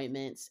doctor's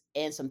appointments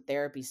and some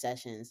therapy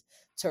sessions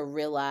to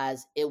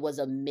realize it was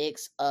a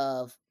mix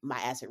of my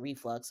acid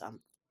reflux. I'm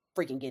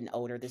freaking getting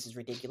older. This is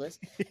ridiculous.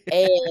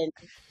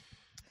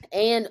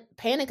 And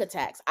panic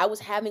attacks. I was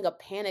having a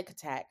panic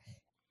attack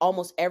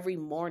almost every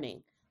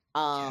morning.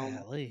 Um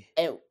Golly.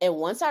 and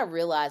once I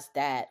realized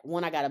that,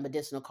 one, I got a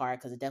medicinal card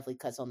because it definitely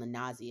cuts on the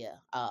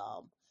nausea.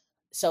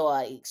 So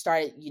I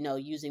started,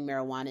 using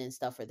marijuana and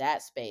stuff for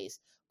that space.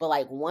 But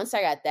like once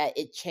I got that,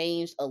 it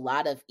changed a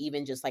lot of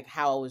even just like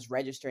how I was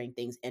registering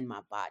things in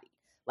my body.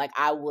 Like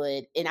I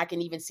would, and I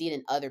can even see it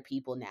in other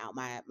people now.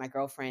 My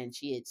girlfriend,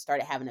 she had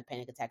started having a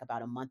panic attack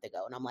about a month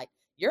ago, and I'm like,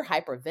 "You're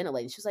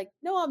hyperventilating." She's like,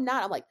 "No, I'm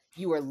not." I'm like,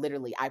 "You are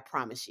literally, I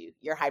promise you,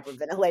 you're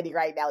hyperventilating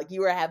right now. Like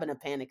you are having a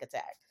panic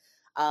attack."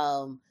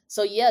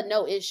 So yeah,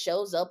 no, it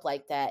shows up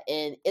like that,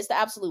 and it's the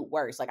absolute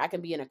worst. Like I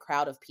can be in a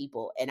crowd of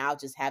people and I'll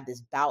just have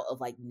this bout of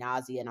like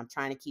nausea, and I'm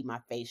trying to keep my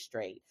face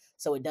straight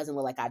so it doesn't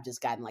look like I've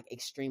just gotten like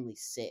extremely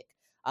sick.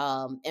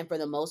 And for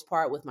the most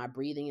part with my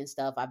breathing and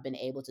stuff, I've been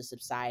able to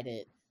subside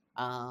it.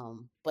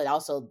 But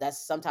also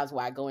that's sometimes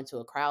why I go into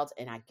a crowd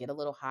and I get a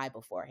little high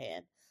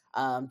beforehand.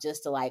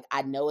 Just to like,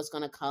 I know it's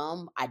gonna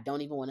come. I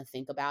don't even want to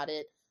think about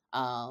it.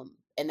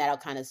 And that'll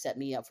kind of set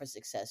me up for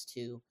success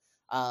too.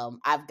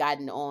 I've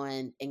gotten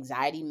on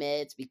anxiety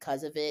meds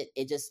because of it.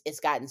 It's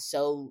gotten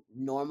so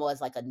normal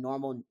as like a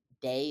normal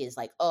day is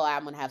like, oh,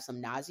 I'm gonna have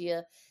some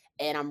nausea.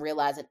 And I'm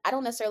realizing I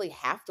don't necessarily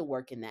have to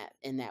work in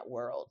that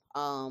world.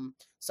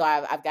 So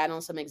I've gotten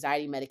on some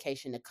anxiety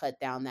medication to cut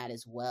down that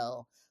as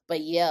well. But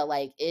yeah,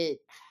 like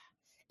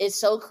it's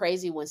so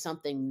crazy when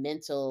something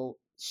mental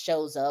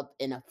shows up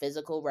in a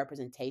physical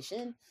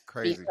representation,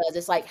 Crazy. because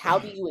it's like, how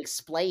do you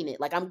explain it?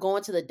 Like I'm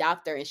going to the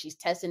doctor and she's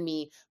testing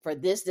me for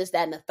this, that,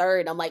 and the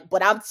third. I'm like,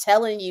 but I'm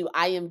telling you,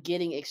 I am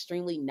getting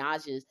extremely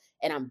nauseous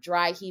and I'm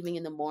dry heaving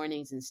in the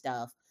mornings and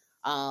stuff.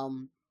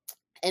 Um,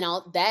 and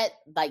all that,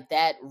 like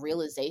that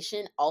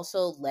realization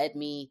also led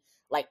me,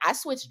 like I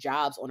switch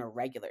jobs on a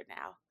regular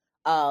now.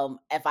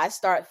 If I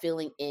start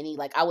feeling any,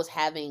 like I was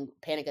having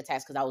panic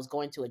attacks because I was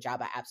going to a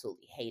job I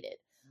absolutely hated,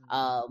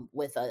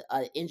 with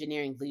a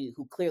engineering lead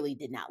who clearly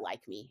did not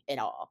like me at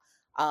all.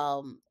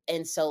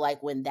 And so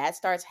like when that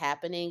starts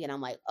happening and I'm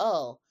like,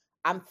 oh,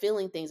 I'm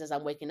feeling things as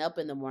I'm waking up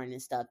in the morning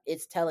and stuff,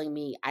 it's telling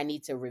me I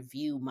need to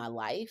review my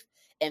life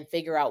and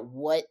figure out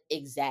what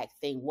is that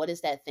thing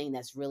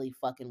that's really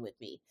fucking with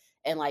me.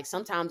 And like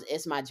sometimes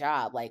it's my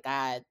job. Like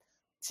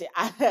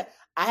I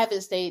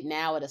haven't stayed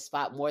now at a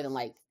spot more than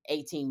like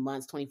 18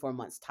 months, 24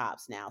 months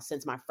tops now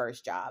since my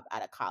first job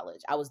out of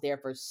college. I was there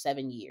for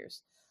 7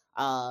 years.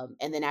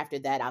 And then after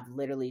that, I've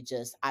literally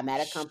I'm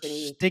at a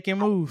company. Stick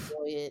and I move.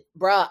 enjoy it.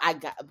 Bruh,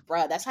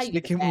 that's how you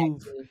get Stick the and bag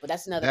move. too. But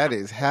that's another That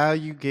is how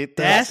you get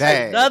the That's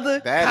bag. another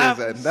That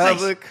is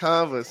another conversation.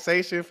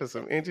 conversation for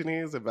some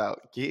engineers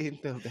about getting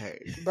the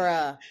bag.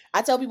 Bruh,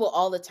 I tell people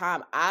all the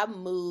time, I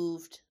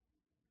moved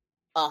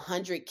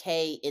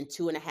 100K in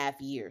 2.5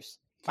 years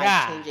by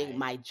God. changing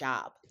my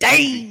job.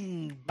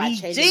 Dang, By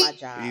changing my BG.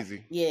 job.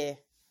 Easy. Yeah.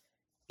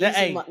 That,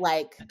 Easy, hey,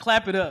 like,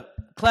 clap it up.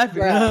 Clap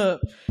it Bruh.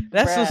 up.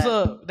 That's what's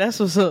Bruh. up. That's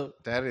what's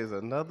up. That is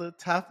another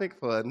topic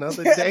for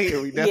another day,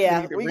 and we definitely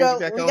Yeah, need to we bring go- you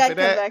back we on gotta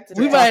for come that. back to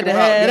We that. might have Talking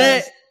about had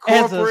that these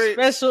as a corporate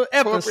special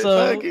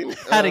episode.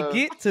 thugging, How to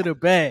get to the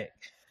bag.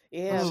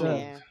 Yeah, Sure.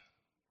 man.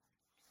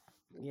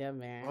 Yeah,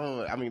 man.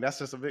 Oh, I mean, that's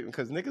just a big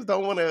because niggas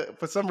don't want to.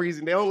 For some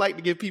reason, they don't like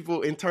to give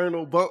people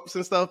internal bumps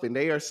and stuff, and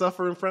they are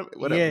suffering from it.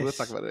 Whatever. Yes. We'll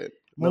talk about it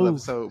another Move.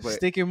 episode. But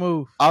Stick and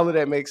move. all of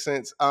that makes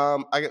sense.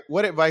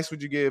 What advice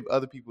would you give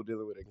other people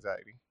dealing with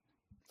anxiety?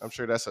 I'm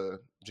sure that's a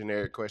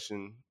generic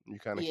question you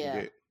kind of Yeah.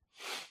 can get.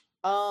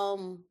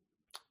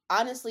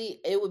 Honestly,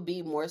 it would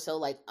be more so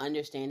like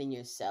understanding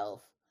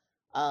yourself.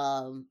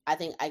 I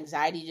think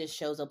anxiety just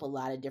shows up a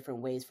lot of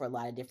different ways for a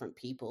lot of different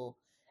people.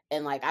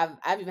 And like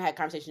I've even had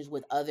conversations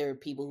with other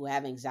people who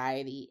have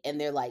anxiety, and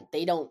they're like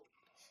they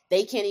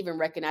can't even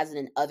recognize it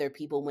in other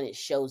people when it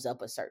shows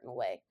up a certain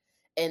way.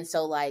 And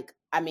so like,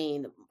 I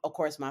mean, of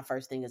course my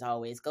first thing is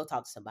always go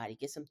talk to somebody,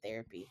 get some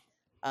therapy.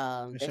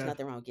 There's sure.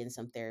 nothing wrong with getting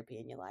some therapy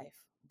in your life.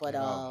 But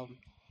At all.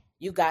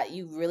 you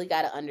really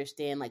got to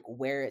understand like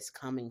where it's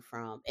coming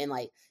from, and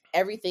like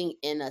everything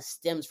in us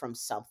stems from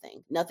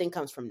something. Nothing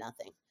comes from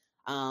nothing.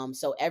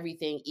 So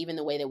everything, even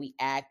the way that we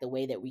act, the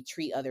way that we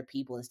treat other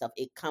people and stuff,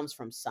 it comes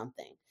from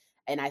something.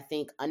 And I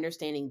think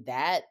understanding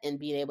that and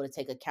being able to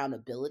take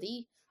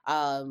accountability,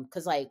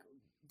 because like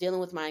dealing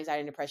with my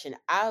anxiety and depression,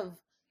 I've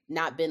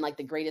not been like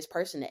the greatest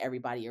person to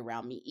everybody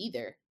around me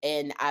either.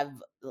 And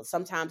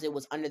sometimes it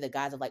was under the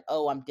guise of like,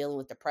 oh, I'm dealing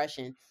with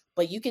depression,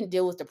 but you can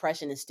deal with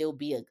depression and still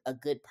be a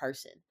good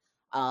person.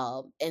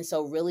 And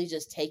so really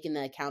just taking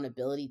the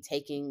accountability,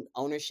 taking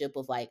ownership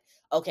of like,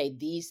 okay,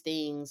 these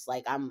things,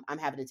 like I'm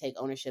having to take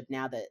ownership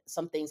now that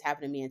some things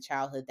happened to me in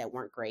childhood that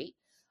weren't great.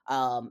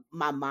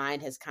 My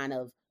mind has kind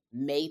of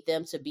made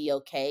them to be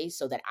okay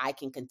so that I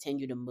can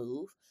continue to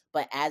move.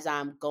 But as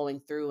I'm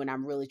going through and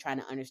I'm really trying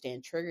to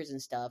understand triggers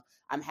and stuff,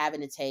 I'm having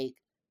to take,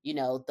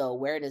 the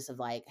awareness of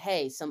like,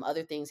 hey, some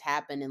other things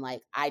happen and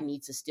like I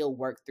need to still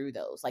work through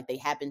those. Like they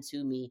happen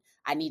to me.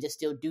 I need to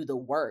still do the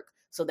work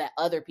so that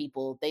other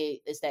people,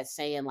 it's that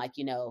saying like,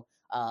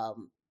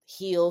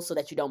 heal so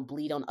that you don't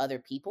bleed on other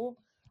people.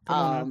 Come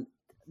on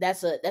now.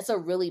 That's a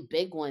really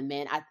big one,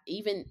 man. I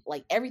even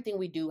like everything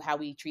we do, how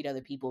we treat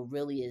other people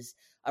really is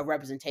a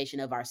representation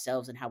of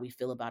ourselves and how we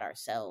feel about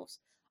ourselves.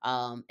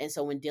 And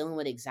so when dealing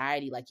with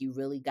anxiety, like you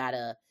really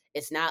gotta,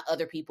 it's not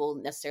other people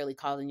necessarily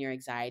causing your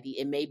anxiety.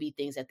 It may be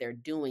things that they're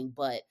doing,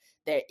 but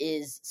there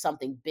is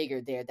something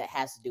bigger there that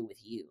has to do with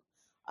you.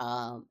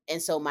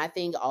 And so my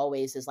thing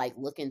always is like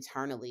look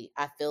internally.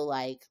 I feel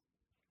like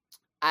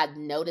I've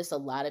noticed a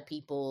lot of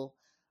people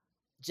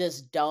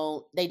just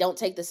don't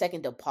take the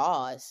second to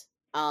pause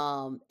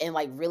and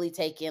like really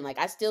take in, like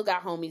I still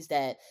got homies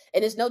that,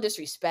 and it's no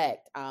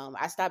disrespect,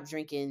 I stopped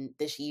drinking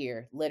this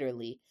year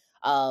literally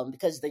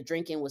because the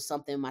drinking was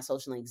something, my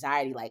social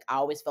anxiety, like I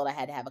always felt I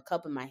had to have a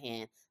cup in my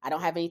hand. I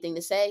don't have anything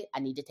to say, I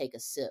need to take a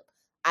sip.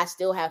 I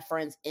still have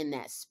friends in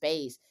that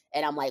space,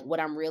 and I'm like, what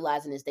I'm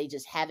realizing is they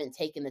just haven't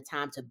taken the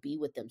time to be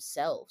with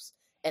themselves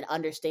and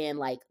understand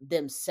like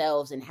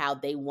themselves and how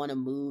they want to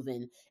move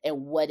and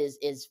what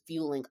is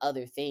fueling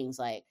other things.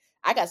 Like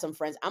I got some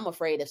friends, I'm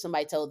afraid if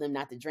somebody told them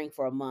not to drink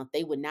for a month,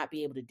 they would not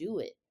be able to do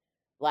it.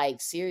 Like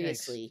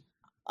seriously.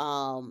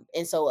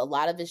 And so a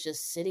lot of it's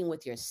just sitting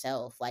with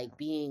yourself, like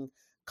being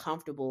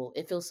comfortable.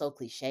 It feels so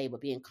cliche,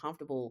 but being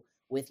comfortable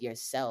with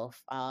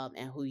yourself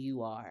and who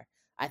you are,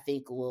 I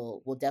think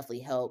will definitely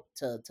help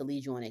to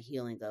lead you on a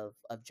healing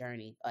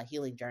a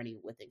healing journey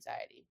with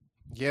anxiety.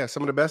 Yeah,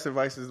 some of the best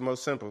advice is the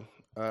most simple.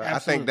 I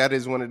think that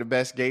is one of the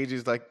best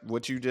gauges, like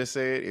what you just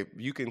said. If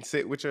you can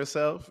sit with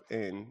yourself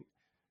and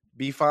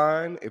be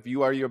fine, if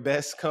you are your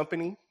best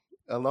company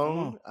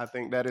alone, I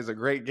think that is a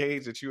great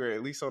gauge that you are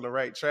at least on the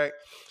right track.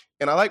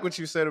 And I like what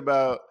you said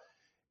about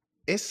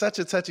it's such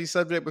a touchy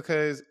subject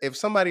because if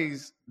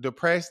somebody's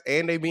depressed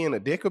and they being a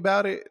dick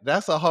about it,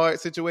 that's a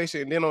hard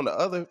situation. And then on the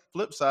other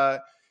flip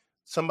side,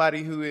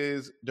 somebody who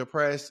is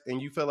depressed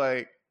and you feel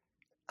like,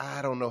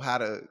 I don't know how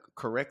to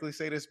correctly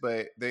say this,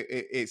 but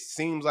it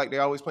seems like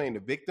they're always playing the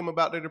victim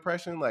about their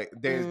depression. Like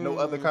there's no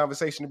other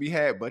conversation to be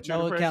had but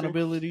your depression.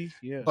 Accountability.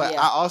 Yeah. But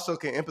I also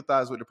can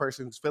empathize with the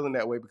person who's feeling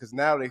that way because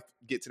now they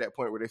get to that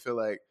point where they feel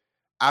like,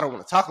 I don't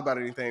want to talk about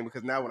anything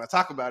because now when I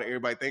talk about it,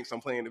 everybody thinks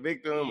I'm playing the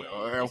victim.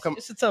 Or I'm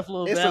it's a tough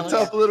little It's balance. a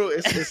tough little,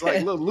 it's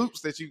like little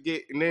loops that you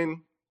get. And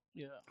then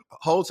the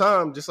whole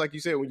time, just like you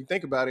said, when you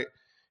think about it,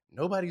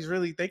 nobody's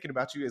really thinking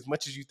about you as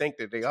much as you think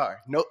that they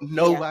are.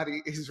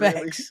 Nobody is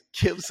really Facts.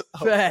 gives a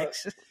fuck.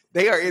 Facts.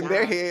 They are in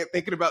their Nah. head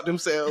thinking about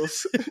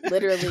themselves,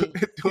 Literally.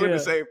 doing Yeah. the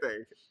same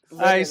thing.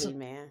 Literally, right, so-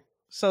 man.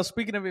 So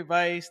speaking of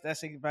advice,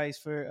 that's advice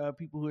for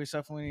people who are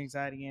suffering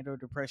anxiety and or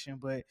depression.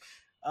 But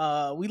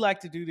we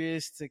like to do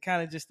this to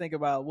kind of just think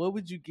about what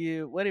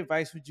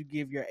advice would you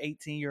give your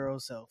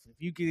 18-year-old self?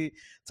 If you could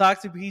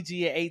talk to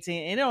PG at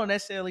 18, and it don't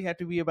necessarily have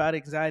to be about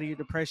anxiety or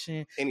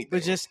depression, Anything.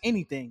 but just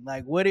anything.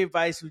 Like, what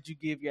advice would you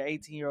give your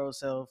 18-year-old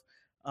self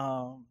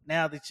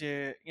now that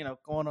you're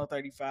going on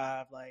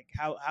 35? Like,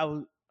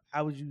 how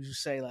would you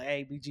say, like,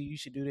 hey, BG, you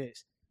should do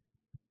this?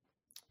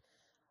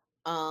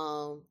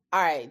 All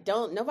right,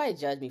 don't nobody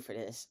judge me for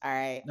this. All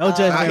right, No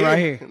judgment right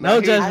here. No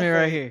judgment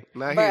right here.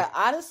 Not but here.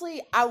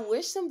 honestly, I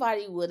wish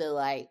somebody would have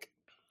like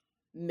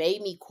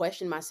made me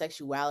question my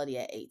sexuality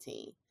at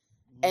 18.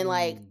 And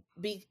like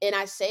and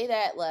I say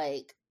that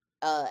like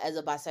as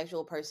a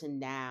bisexual person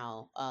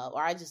now,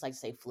 or I just like to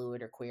say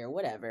fluid or queer,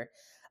 whatever.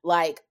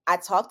 Like I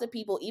talk to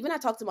people, even I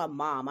talk to my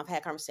mom, I've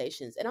had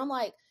conversations, and I'm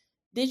like,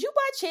 did you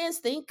by chance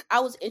think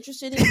I was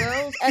interested in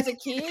girls as a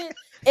kid?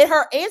 And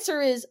her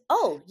answer is,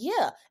 oh yeah.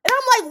 And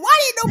I'm like, why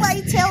didn't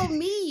nobody tell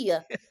me?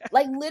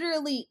 Like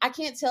literally, I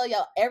can't tell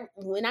y'all,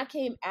 when I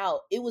came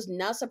out, it was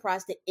not a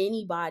surprise to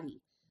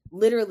anybody.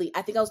 Literally,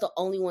 I think I was the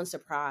only one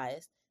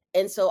surprised.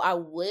 And so I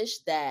wish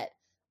that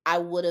I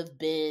would have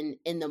been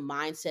in the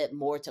mindset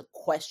more to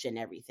question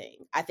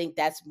everything. I think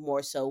that's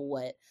more so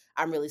what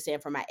I'm really saying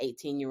for my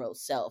 18-year-old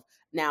self.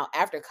 Now,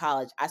 after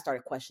college, I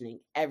started questioning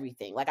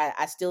everything. Like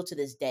I still to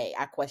this day,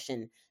 I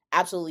question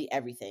absolutely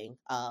everything.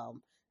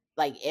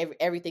 Like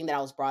everything that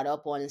I was brought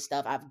up on and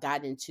stuff. I've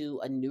gotten into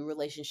a new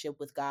relationship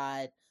with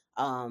God,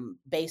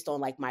 based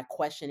on like my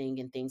questioning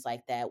and things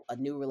like that. A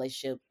new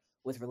relationship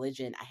with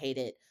religion. I hate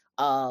it.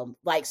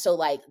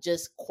 Like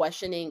just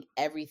questioning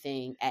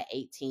everything at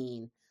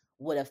 18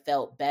 would have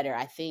felt better.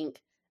 I think,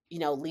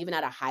 leaving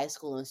out of high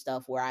school and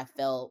stuff where I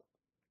felt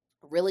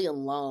really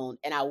alone,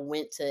 and I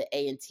went to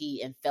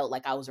A&T and felt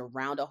like I was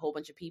around a whole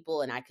bunch of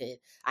people and I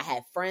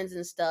had friends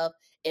and stuff.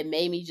 It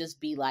made me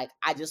just be like,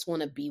 I just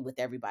want to be with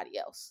everybody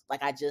else.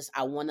 Like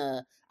I want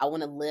to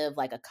live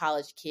like a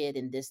college kid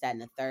and this, that,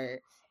 and the third.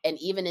 And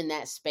even in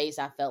that space,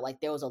 I felt like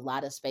there was a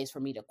lot of space for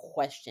me to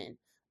question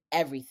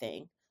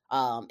everything.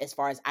 As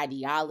far as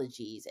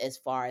ideologies, as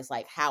far as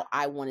like how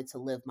I wanted to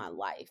live my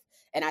life.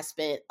 And I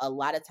spent a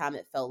lot of time,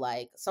 it felt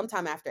like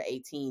sometime after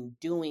 18,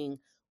 doing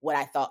what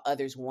I thought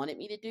others wanted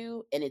me to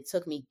do. And it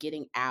took me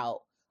getting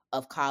out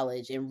of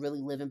college and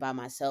really living by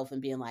myself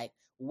and being like,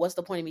 what's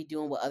the point of me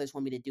doing what others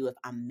want me to do if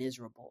I'm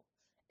miserable?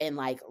 And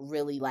like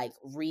really like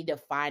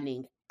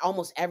redefining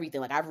almost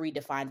everything. Like I've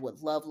redefined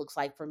what love looks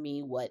like for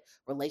me, what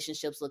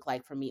relationships look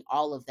like for me,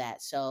 all of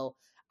that. So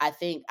I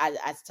think I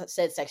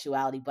said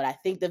sexuality, but I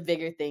think the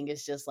bigger thing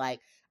is just like,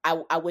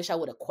 I wish I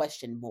would have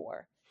questioned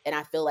more. And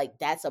I feel like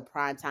that's a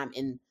prime time.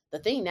 And the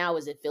thing now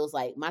is it feels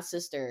like my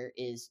sister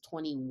is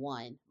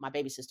 21. My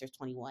baby sister is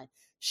 21.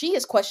 She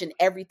has questioned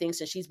everything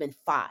since she's been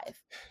 5.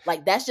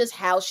 Like that's just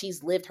how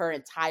she's lived her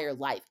entire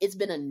life. It's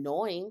been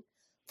annoying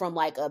from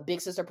like a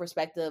big sister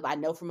perspective. I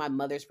know from my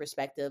mother's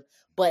perspective,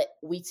 but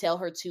we tell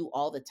her to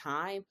all the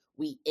time.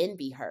 We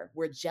envy her.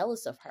 We're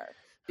jealous of her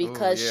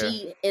because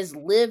she has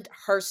lived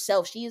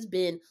herself. She has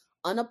been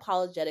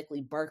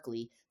unapologetically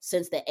Berkeley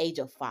since the age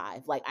of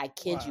 5. Like I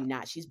kid you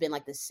not, she's been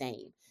like the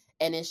same.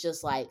 And it's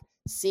just like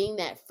seeing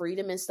that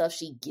freedom and stuff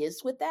she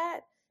gets with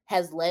that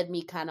has led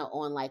me kind of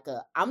on like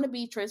I'm gonna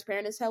be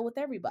transparent as hell with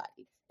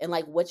everybody. And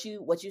like what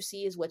you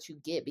see is what you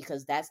get,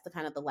 because that's the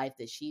kind of the life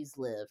that she's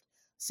lived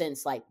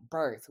since like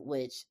birth,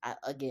 which I,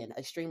 again,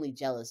 extremely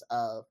jealous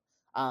of.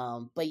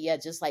 But yeah,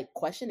 just like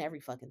question every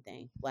fucking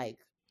thing. Like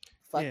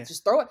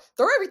just throw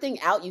everything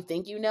out you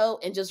think you know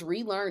and just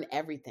relearn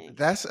everything.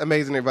 That's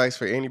amazing advice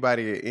for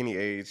anybody at any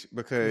age,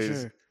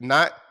 because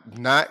not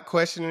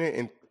questioning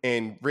it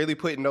and really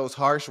putting those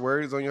harsh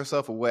words on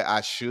yourself of what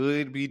I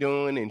should be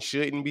doing and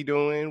shouldn't be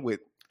doing with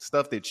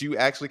stuff that you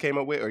actually came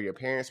up with or your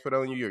parents put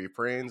on you or your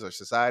friends or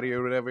society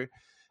or whatever.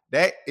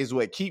 That is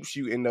what keeps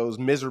you in those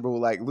miserable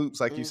like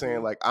loops, like you're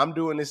saying, like I'm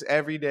doing this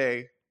every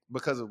day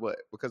because of what?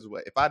 Because of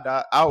what? If I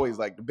die, I always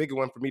like the bigger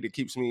one for me that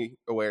keeps me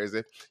aware is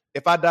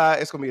if I die,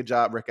 it's gonna be a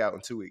job breakout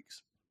in 2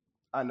 weeks.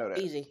 I know that.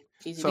 Easy.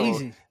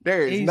 So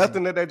there is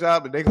nothing at that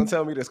job that they're gonna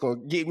tell me that's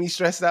gonna get me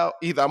stressed out.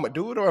 Either I'm gonna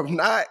do it or I'm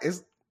not.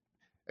 It's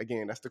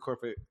again, that's the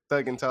corporate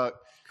thugging talk.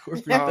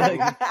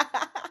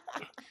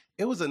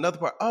 It was another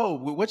part. Oh,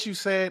 what you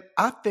said,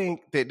 I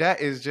think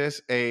that is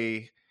just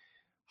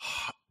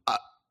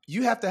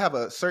you have to have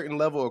a certain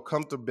level of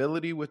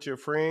comfortability with your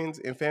friends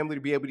and family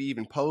to be able to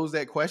even pose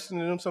that question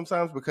to them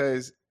sometimes,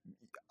 because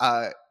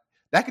that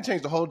can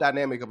change the whole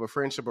dynamic of a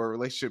friendship or a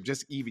relationship,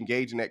 just even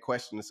gauging that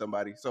question to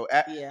somebody. So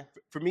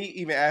for me,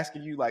 even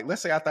asking you, like,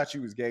 let's say I thought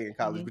you was gay in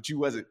college, but you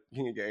wasn't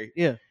being gay.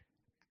 Yeah.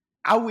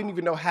 I wouldn't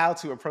even know how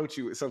to approach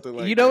you with something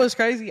like that. You know what's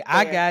crazy?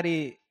 I got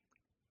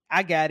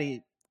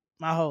it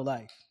my whole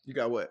life. You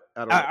got what?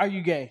 Are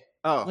you gay?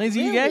 Oh. Lindsay,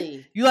 really? you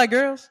gay? You like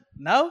girls?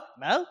 No?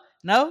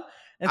 No,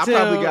 I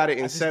probably until got it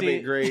I in just seventh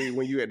did. grade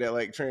when you at that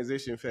like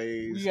transition You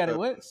phase. got it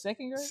what?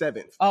 Second grade?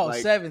 Seventh, Oh,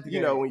 like seventh you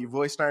know grade. when your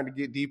voice starting to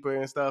get deeper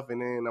and stuff,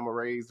 and then I'm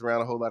raised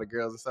around a whole lot of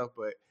girls and stuff.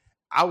 But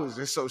I was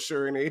just so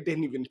sure, and it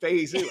didn't even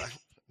phase me. Like,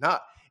 nah.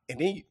 And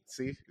then you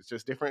see, it's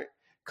just different.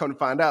 Come to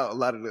find out, a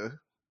lot of the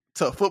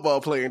tough football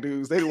playing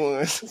dudes, they the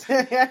ones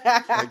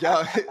like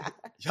y'all.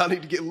 Y'all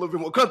need to get a little bit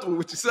more comfortable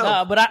with yourself.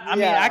 No, but I mean,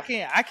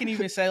 Yeah. I can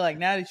even say like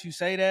now that you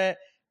say that,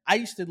 I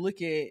used to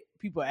look at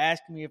people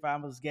asking me if I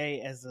was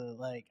gay as a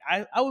like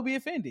I would be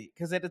offended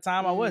because at the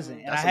time I wasn't,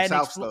 and That's I some hadn't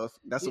South explored. stuff.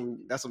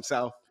 That's some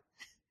South.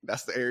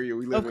 That's the area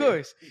we live Of in.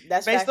 course,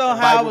 That's based facts on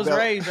though. how I Bible was Belt.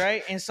 raised,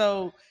 right? And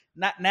so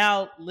not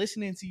now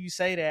listening to you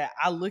say that,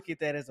 I look at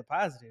that as a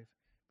positive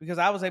because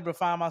I was able to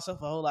find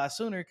myself a whole lot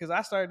sooner because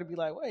I started to be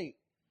like, wait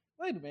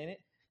a minute,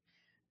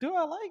 do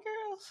I like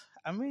girls?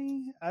 I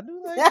mean, I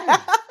do like girls.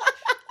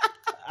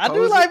 I do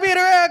Pose it, like being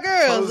around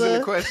girls. posing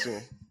the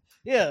question.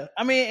 Yeah,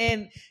 I mean,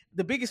 and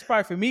the biggest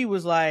part for me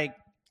was like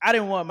I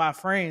didn't want my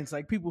friends,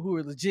 like people who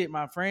were legit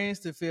my friends,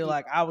 to feel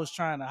like I was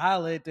trying to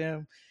holler at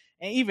them.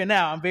 And even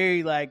now, I'm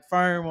very like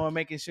firm on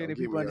making sure Don't that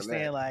get people me on that.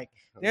 understand. Like,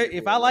 Don't get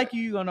if me I on like that.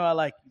 you, you gonna know I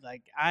like you.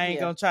 Like, I ain't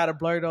Yeah. gonna try to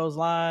blur those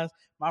lines.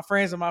 My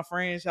friends are my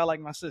friends. Y'all like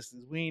my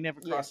sisters. We ain't never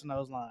Yeah. crossing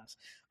those lines.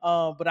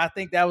 But I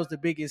think that was the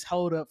biggest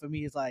hold up for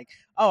me. Is like,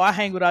 oh, I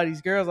hang with all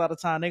these girls all the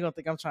time. They gonna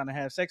think I'm trying to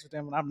have sex with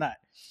them, and I'm not.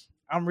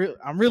 I'm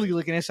really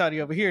looking at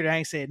Shawty over here that I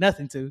ain't said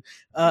nothing to.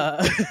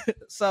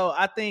 So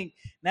I think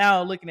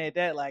now looking at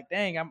that, like,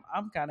 dang,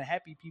 I'm kind of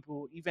happy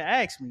people even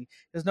ask me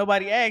because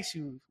nobody asked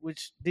you,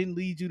 which didn't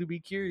lead you to be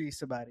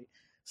curious about it.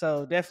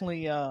 So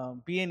definitely,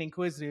 being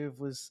inquisitive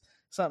was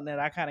something that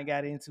I kind of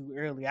got into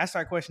early. I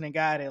started questioning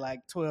God at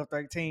like 12,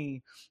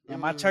 13,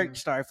 and my church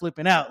started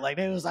flipping out. Like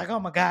they was like,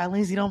 "Oh my God,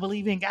 Lindsay don't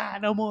believe in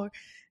God no more."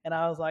 And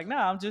I was like, "No,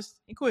 I'm just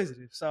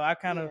inquisitive." So I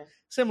kind of Yeah.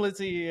 similar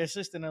to your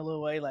sister in a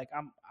little way. Like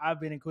I've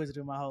been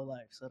inquisitive my whole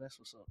life, so that's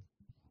what's up.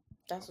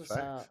 That's what's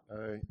Facts.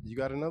 up. You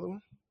got another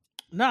one?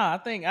 Nah, I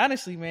think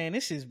honestly, man,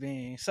 this has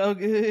been so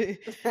good.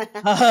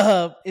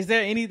 Is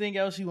there anything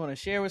else you want to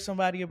share with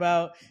somebody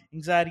about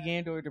anxiety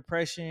and or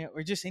depression,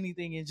 or just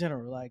anything in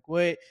general? Like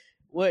what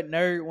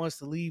nerd wants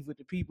to leave with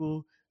the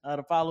people,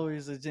 the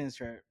followers of Gen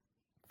Trap?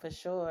 For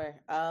sure.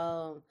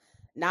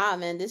 Nah,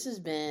 man, this has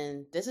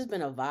been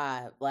a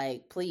vibe.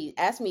 Like, please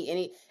ask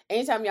me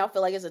anytime y'all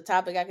feel like it's a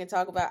topic I can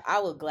talk about. I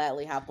will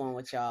gladly hop on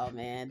with y'all,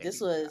 man.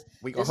 This was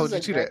We gonna this was hold you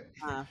a to great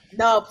that. time.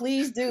 No,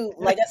 please do.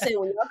 Like I said,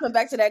 when y'all come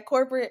back to that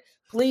corporate,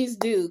 please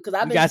do, because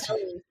We got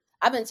you.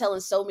 I've been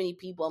telling so many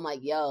people. I'm like,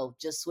 yo,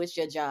 just switch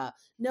your job.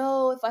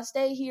 No, if I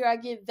stay here, I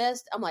get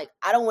vest. I'm like,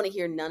 I don't want to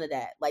hear none of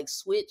that. Like,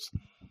 switch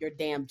your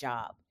damn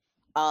job.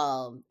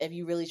 If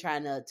you really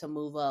trying to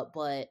move up,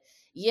 but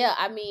yeah,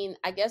 I mean,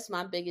 I guess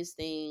my biggest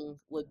thing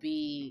would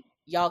be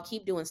y'all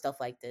keep doing stuff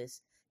like this.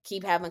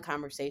 Keep having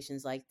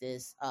conversations like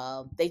this.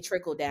 They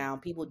trickle down.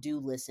 People do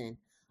listen.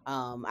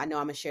 I know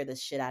I'm gonna share the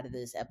shit out of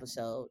this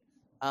episode.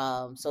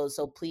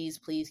 So please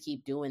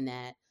keep doing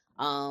that.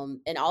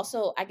 And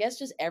also, I guess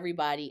just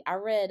everybody. I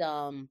read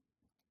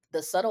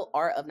The Subtle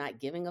Art of Not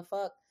Giving a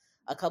Fuck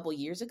a couple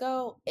years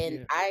ago,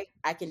 and Yeah.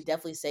 I can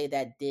definitely say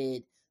that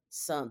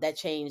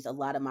changed a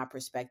lot of my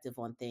perspective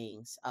on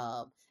things,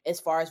 as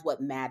far as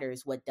what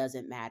matters, what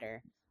doesn't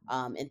matter,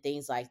 and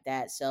things like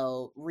that.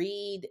 So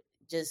read,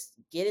 just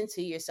get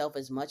into yourself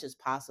as much as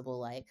possible.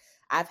 Like,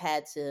 I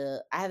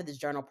have this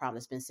journal prompt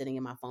that's been sitting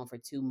in my phone for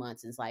 2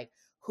 months, and it's like,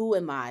 who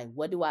am I,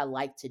 what do I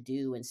like to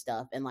do and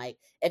stuff. And like,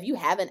 if you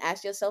haven't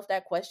asked yourself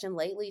that question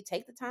lately,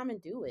 take the time and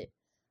do it,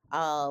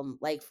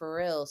 like, for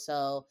real.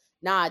 So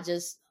nah,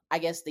 just, I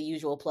guess, the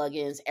usual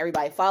plugins.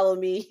 Everybody follow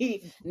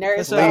me. Nerd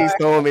For sure. Please Star,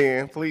 throw them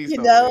in. Please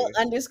throw them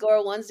in.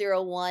 underscore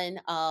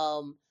 101.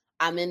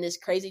 I'm in this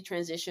crazy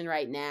transition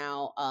right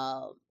now.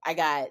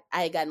 I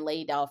had gotten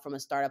laid off from a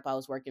startup I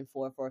was working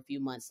for a few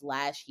months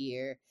last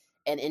year,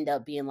 and end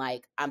up being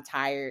like, I'm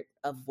tired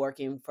of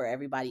working for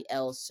everybody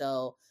else.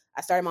 So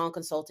I started my own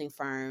consulting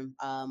firm.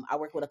 I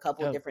work with a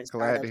couple of Dope. different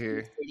Glad to startups in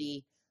the hear.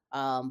 city,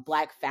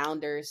 black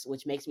founders,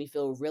 which makes me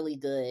feel really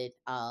good.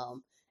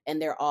 And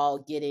they're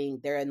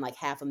in like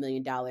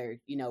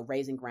 $500,000,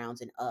 raising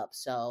grounds and up.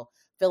 So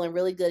feeling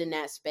really good in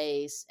that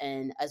space,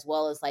 and as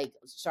well as like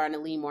starting to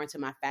lean more into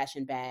my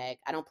fashion bag.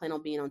 I don't plan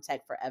on being on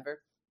tech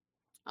forever.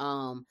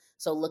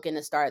 So looking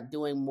to start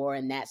doing more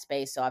in that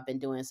space. So I've been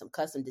doing some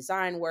custom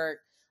design work,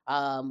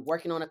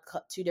 working on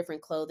two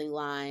different clothing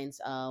lines.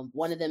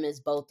 One of them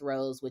is Both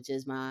Rows, which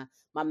is my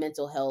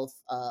mental health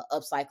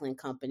upcycling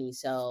company.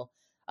 So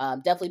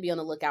definitely be on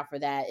the lookout for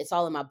that. It's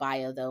all in my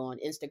bio though on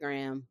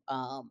Instagram.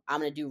 I'm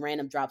gonna do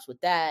random drops with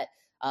that.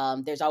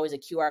 There's always a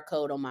QR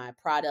code on my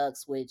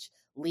products, which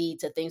lead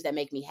to things that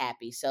make me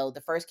happy. So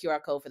the first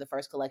QR code for the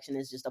first collection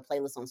is just a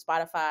playlist on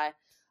Spotify,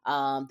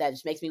 that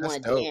just makes me That's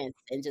want to dope. dance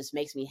and just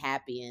makes me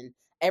happy. And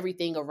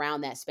everything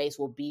around that space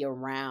will be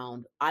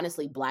around,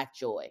 honestly, Black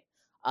joy,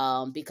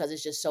 because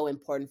it's just so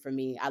important for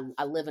me.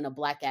 I live in a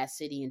Black ass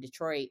city in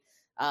Detroit,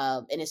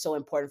 and it's so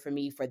important for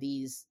me for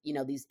these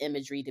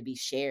imagery to be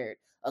shared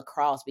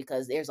across,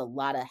 because there's a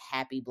lot of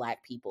happy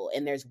Black people,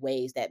 and there's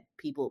ways that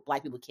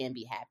Black people can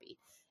be happy.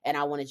 and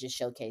I want to just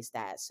showcase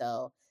that.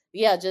 So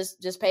yeah,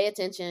 just pay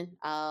attention.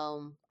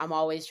 I'm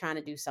always trying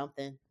to do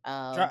something.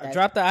 That's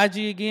Drop the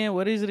IG again.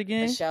 What is it a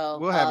again? show.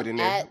 We'll have it in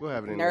there. At We'll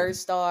have it in there.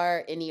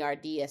 Nerdstar,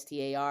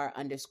 NERDSTAR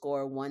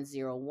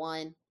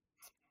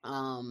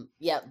 _101.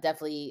 Yeah,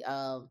 definitely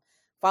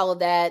follow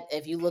that.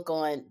 If you look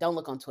on, don't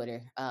look on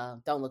Twitter.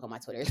 Don't look on my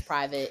Twitter. It's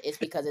private. It's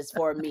because it's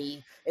for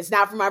me. It's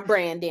not for my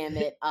brand, damn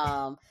it.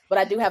 But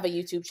I do have a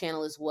YouTube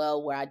channel as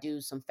well where I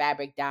do some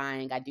fabric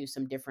dyeing. I do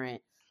some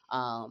different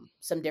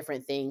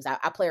things.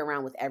 I play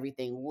around with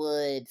everything: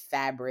 wood,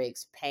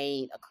 fabrics,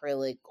 paint,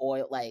 acrylic,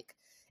 oil, like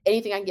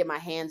anything I can get my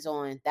hands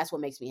on. That's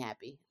what makes me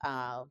happy.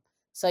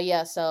 So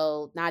yeah,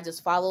 so now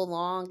just follow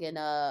along, and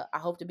I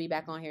hope to be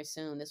back on here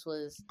soon. This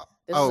was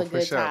Oh, a for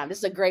good sure. time. This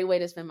is a great way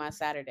to spend my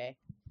Saturday.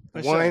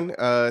 For sure.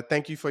 One,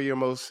 thank you for your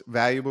most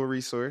valuable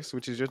resource,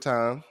 which is your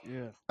time.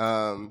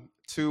 Yeah.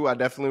 Two, I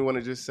definitely want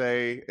to just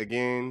say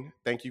again,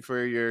 thank you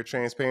for your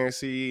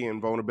transparency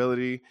and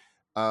vulnerability.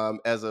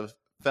 As a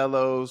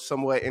fellow,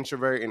 somewhat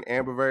introvert and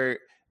ambivert,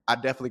 I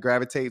definitely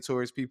gravitate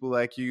towards people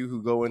like you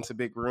who go into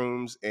big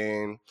rooms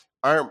and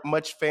aren't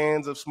much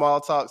fans of small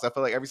talks. I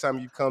feel like every time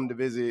you come to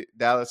visit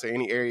Dallas or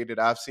any area that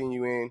I've seen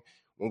you in,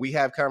 when we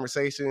have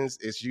conversations,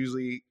 it's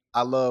usually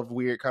I love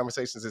weird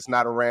conversations. It's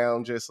not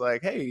around just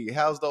like, hey,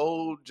 how's the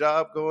old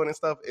job going and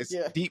stuff. It's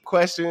deep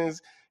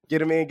questions, get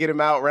them in, get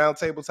them out, round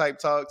table type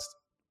talks.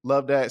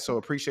 Love that. So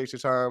appreciate your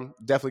time.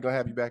 Definitely gonna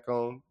have you back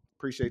on.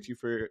 Appreciate you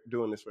for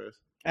doing this for us.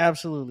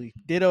 Absolutely.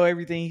 Ditto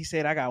everything he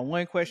said. I got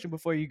one question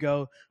before you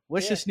go.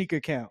 What's Yeah. your sneaker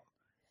count?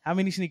 How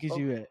many sneakers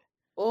you at?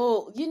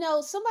 Oh,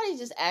 somebody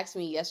just asked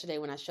me yesterday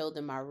when I showed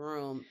them my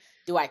room,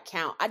 do I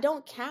count? I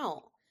don't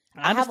count.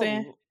 I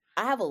understand.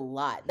 I have a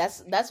lot.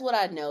 That's what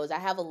I know is I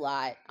have a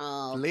lot.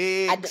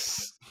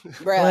 Flex.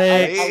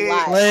 Bruh, a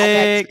lot.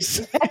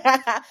 Flex.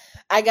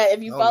 I got.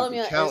 If you I follow don't me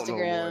even on count no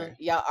Instagram, more.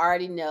 y'all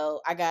already know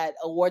I got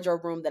a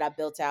wardrobe room that I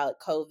built out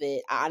COVID.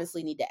 I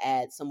honestly need to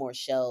add some more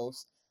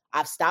shelves.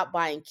 I've stopped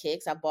buying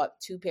kicks. I bought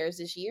 2 pairs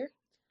this year.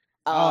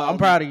 Oh, I'm Um,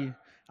 proud of you.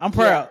 I'm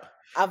yeah,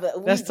 proud.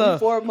 we That's tough.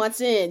 4 months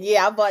in.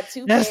 Yeah, I bought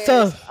 2 That's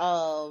pairs.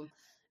 tough.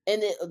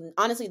 And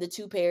honestly, the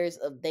 2 pairs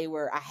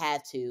I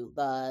had to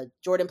the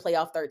Jordan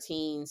Playoff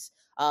 13s.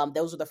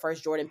 Those were the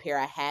first Jordan pair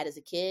I had as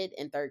a kid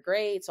in 3rd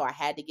grade, so I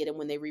had to get them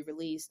when they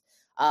re-released.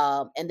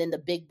 And then the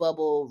Big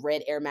Bubble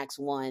red Air Max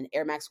 1.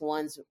 Air Maxes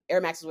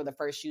were the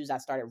first shoes I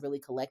started really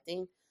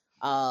collecting.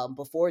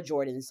 Before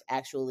Jordans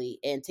actually,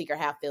 and Tinker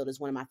Hatfield is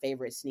one of my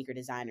favorite sneaker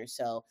designers.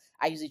 So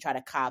I usually try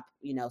to cop,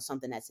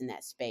 something that's in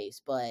that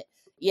space. But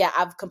yeah,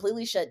 I've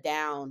completely shut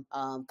down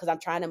because I'm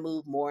trying to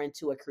move more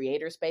into a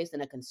creator space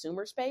than a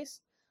consumer space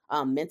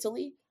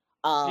mentally.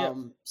 Yeah.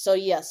 So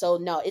yeah, so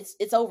no, it's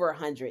over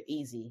 100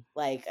 easy,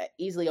 like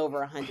easily over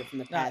 100 from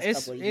the Nah, past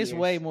couple of years. it's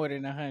way more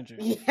than 100.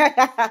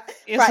 Yeah,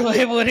 It's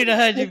way more than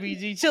 100.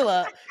 BG, chill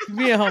out. You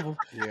being humble.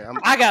 Yeah,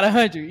 I got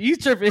 100. You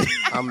tripping?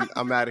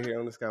 I'm out of here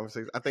on this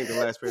conversation. I think the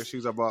last pair of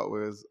shoes I bought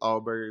was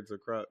Allbirds or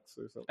Crocs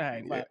or something. All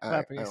right, Yeah,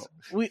 bye,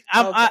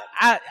 I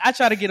don't. I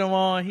try to get him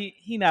on.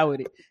 He not with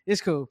it. It's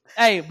cool.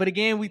 Hey, but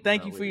again, we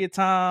thank Not you for with your it.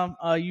 time.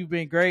 You've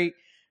been great.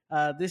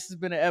 This has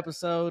been an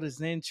episode of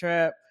Zen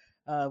Trap.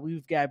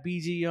 We've got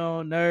BG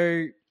on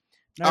Nerd.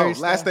 Oh,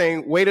 last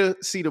thing, way to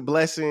see the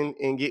blessing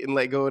in getting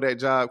let go of that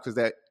job because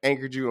that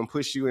anchored you and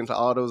pushed you into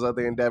all those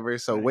other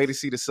endeavors. So way to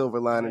see the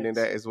silver lining in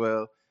that as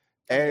well.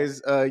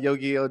 As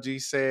Yogi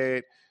LG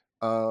said,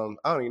 I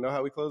don't even know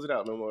how we close it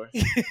out no more.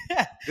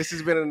 This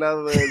has been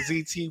another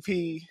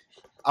ZTP.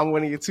 I'm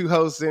one of your 2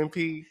 hosts,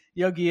 MP.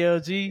 Yogi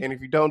LG. And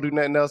if you don't do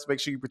nothing else, make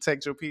sure you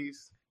protect your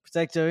peace.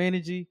 Protect your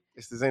energy.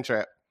 It's the Zen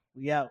Trap.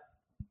 We out.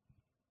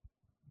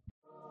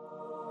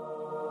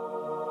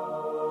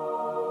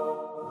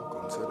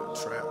 Welcome to the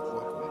trap.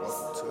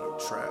 Welcome to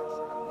the trap.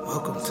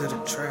 Welcome to the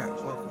trap.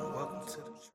 Welcome to the trap.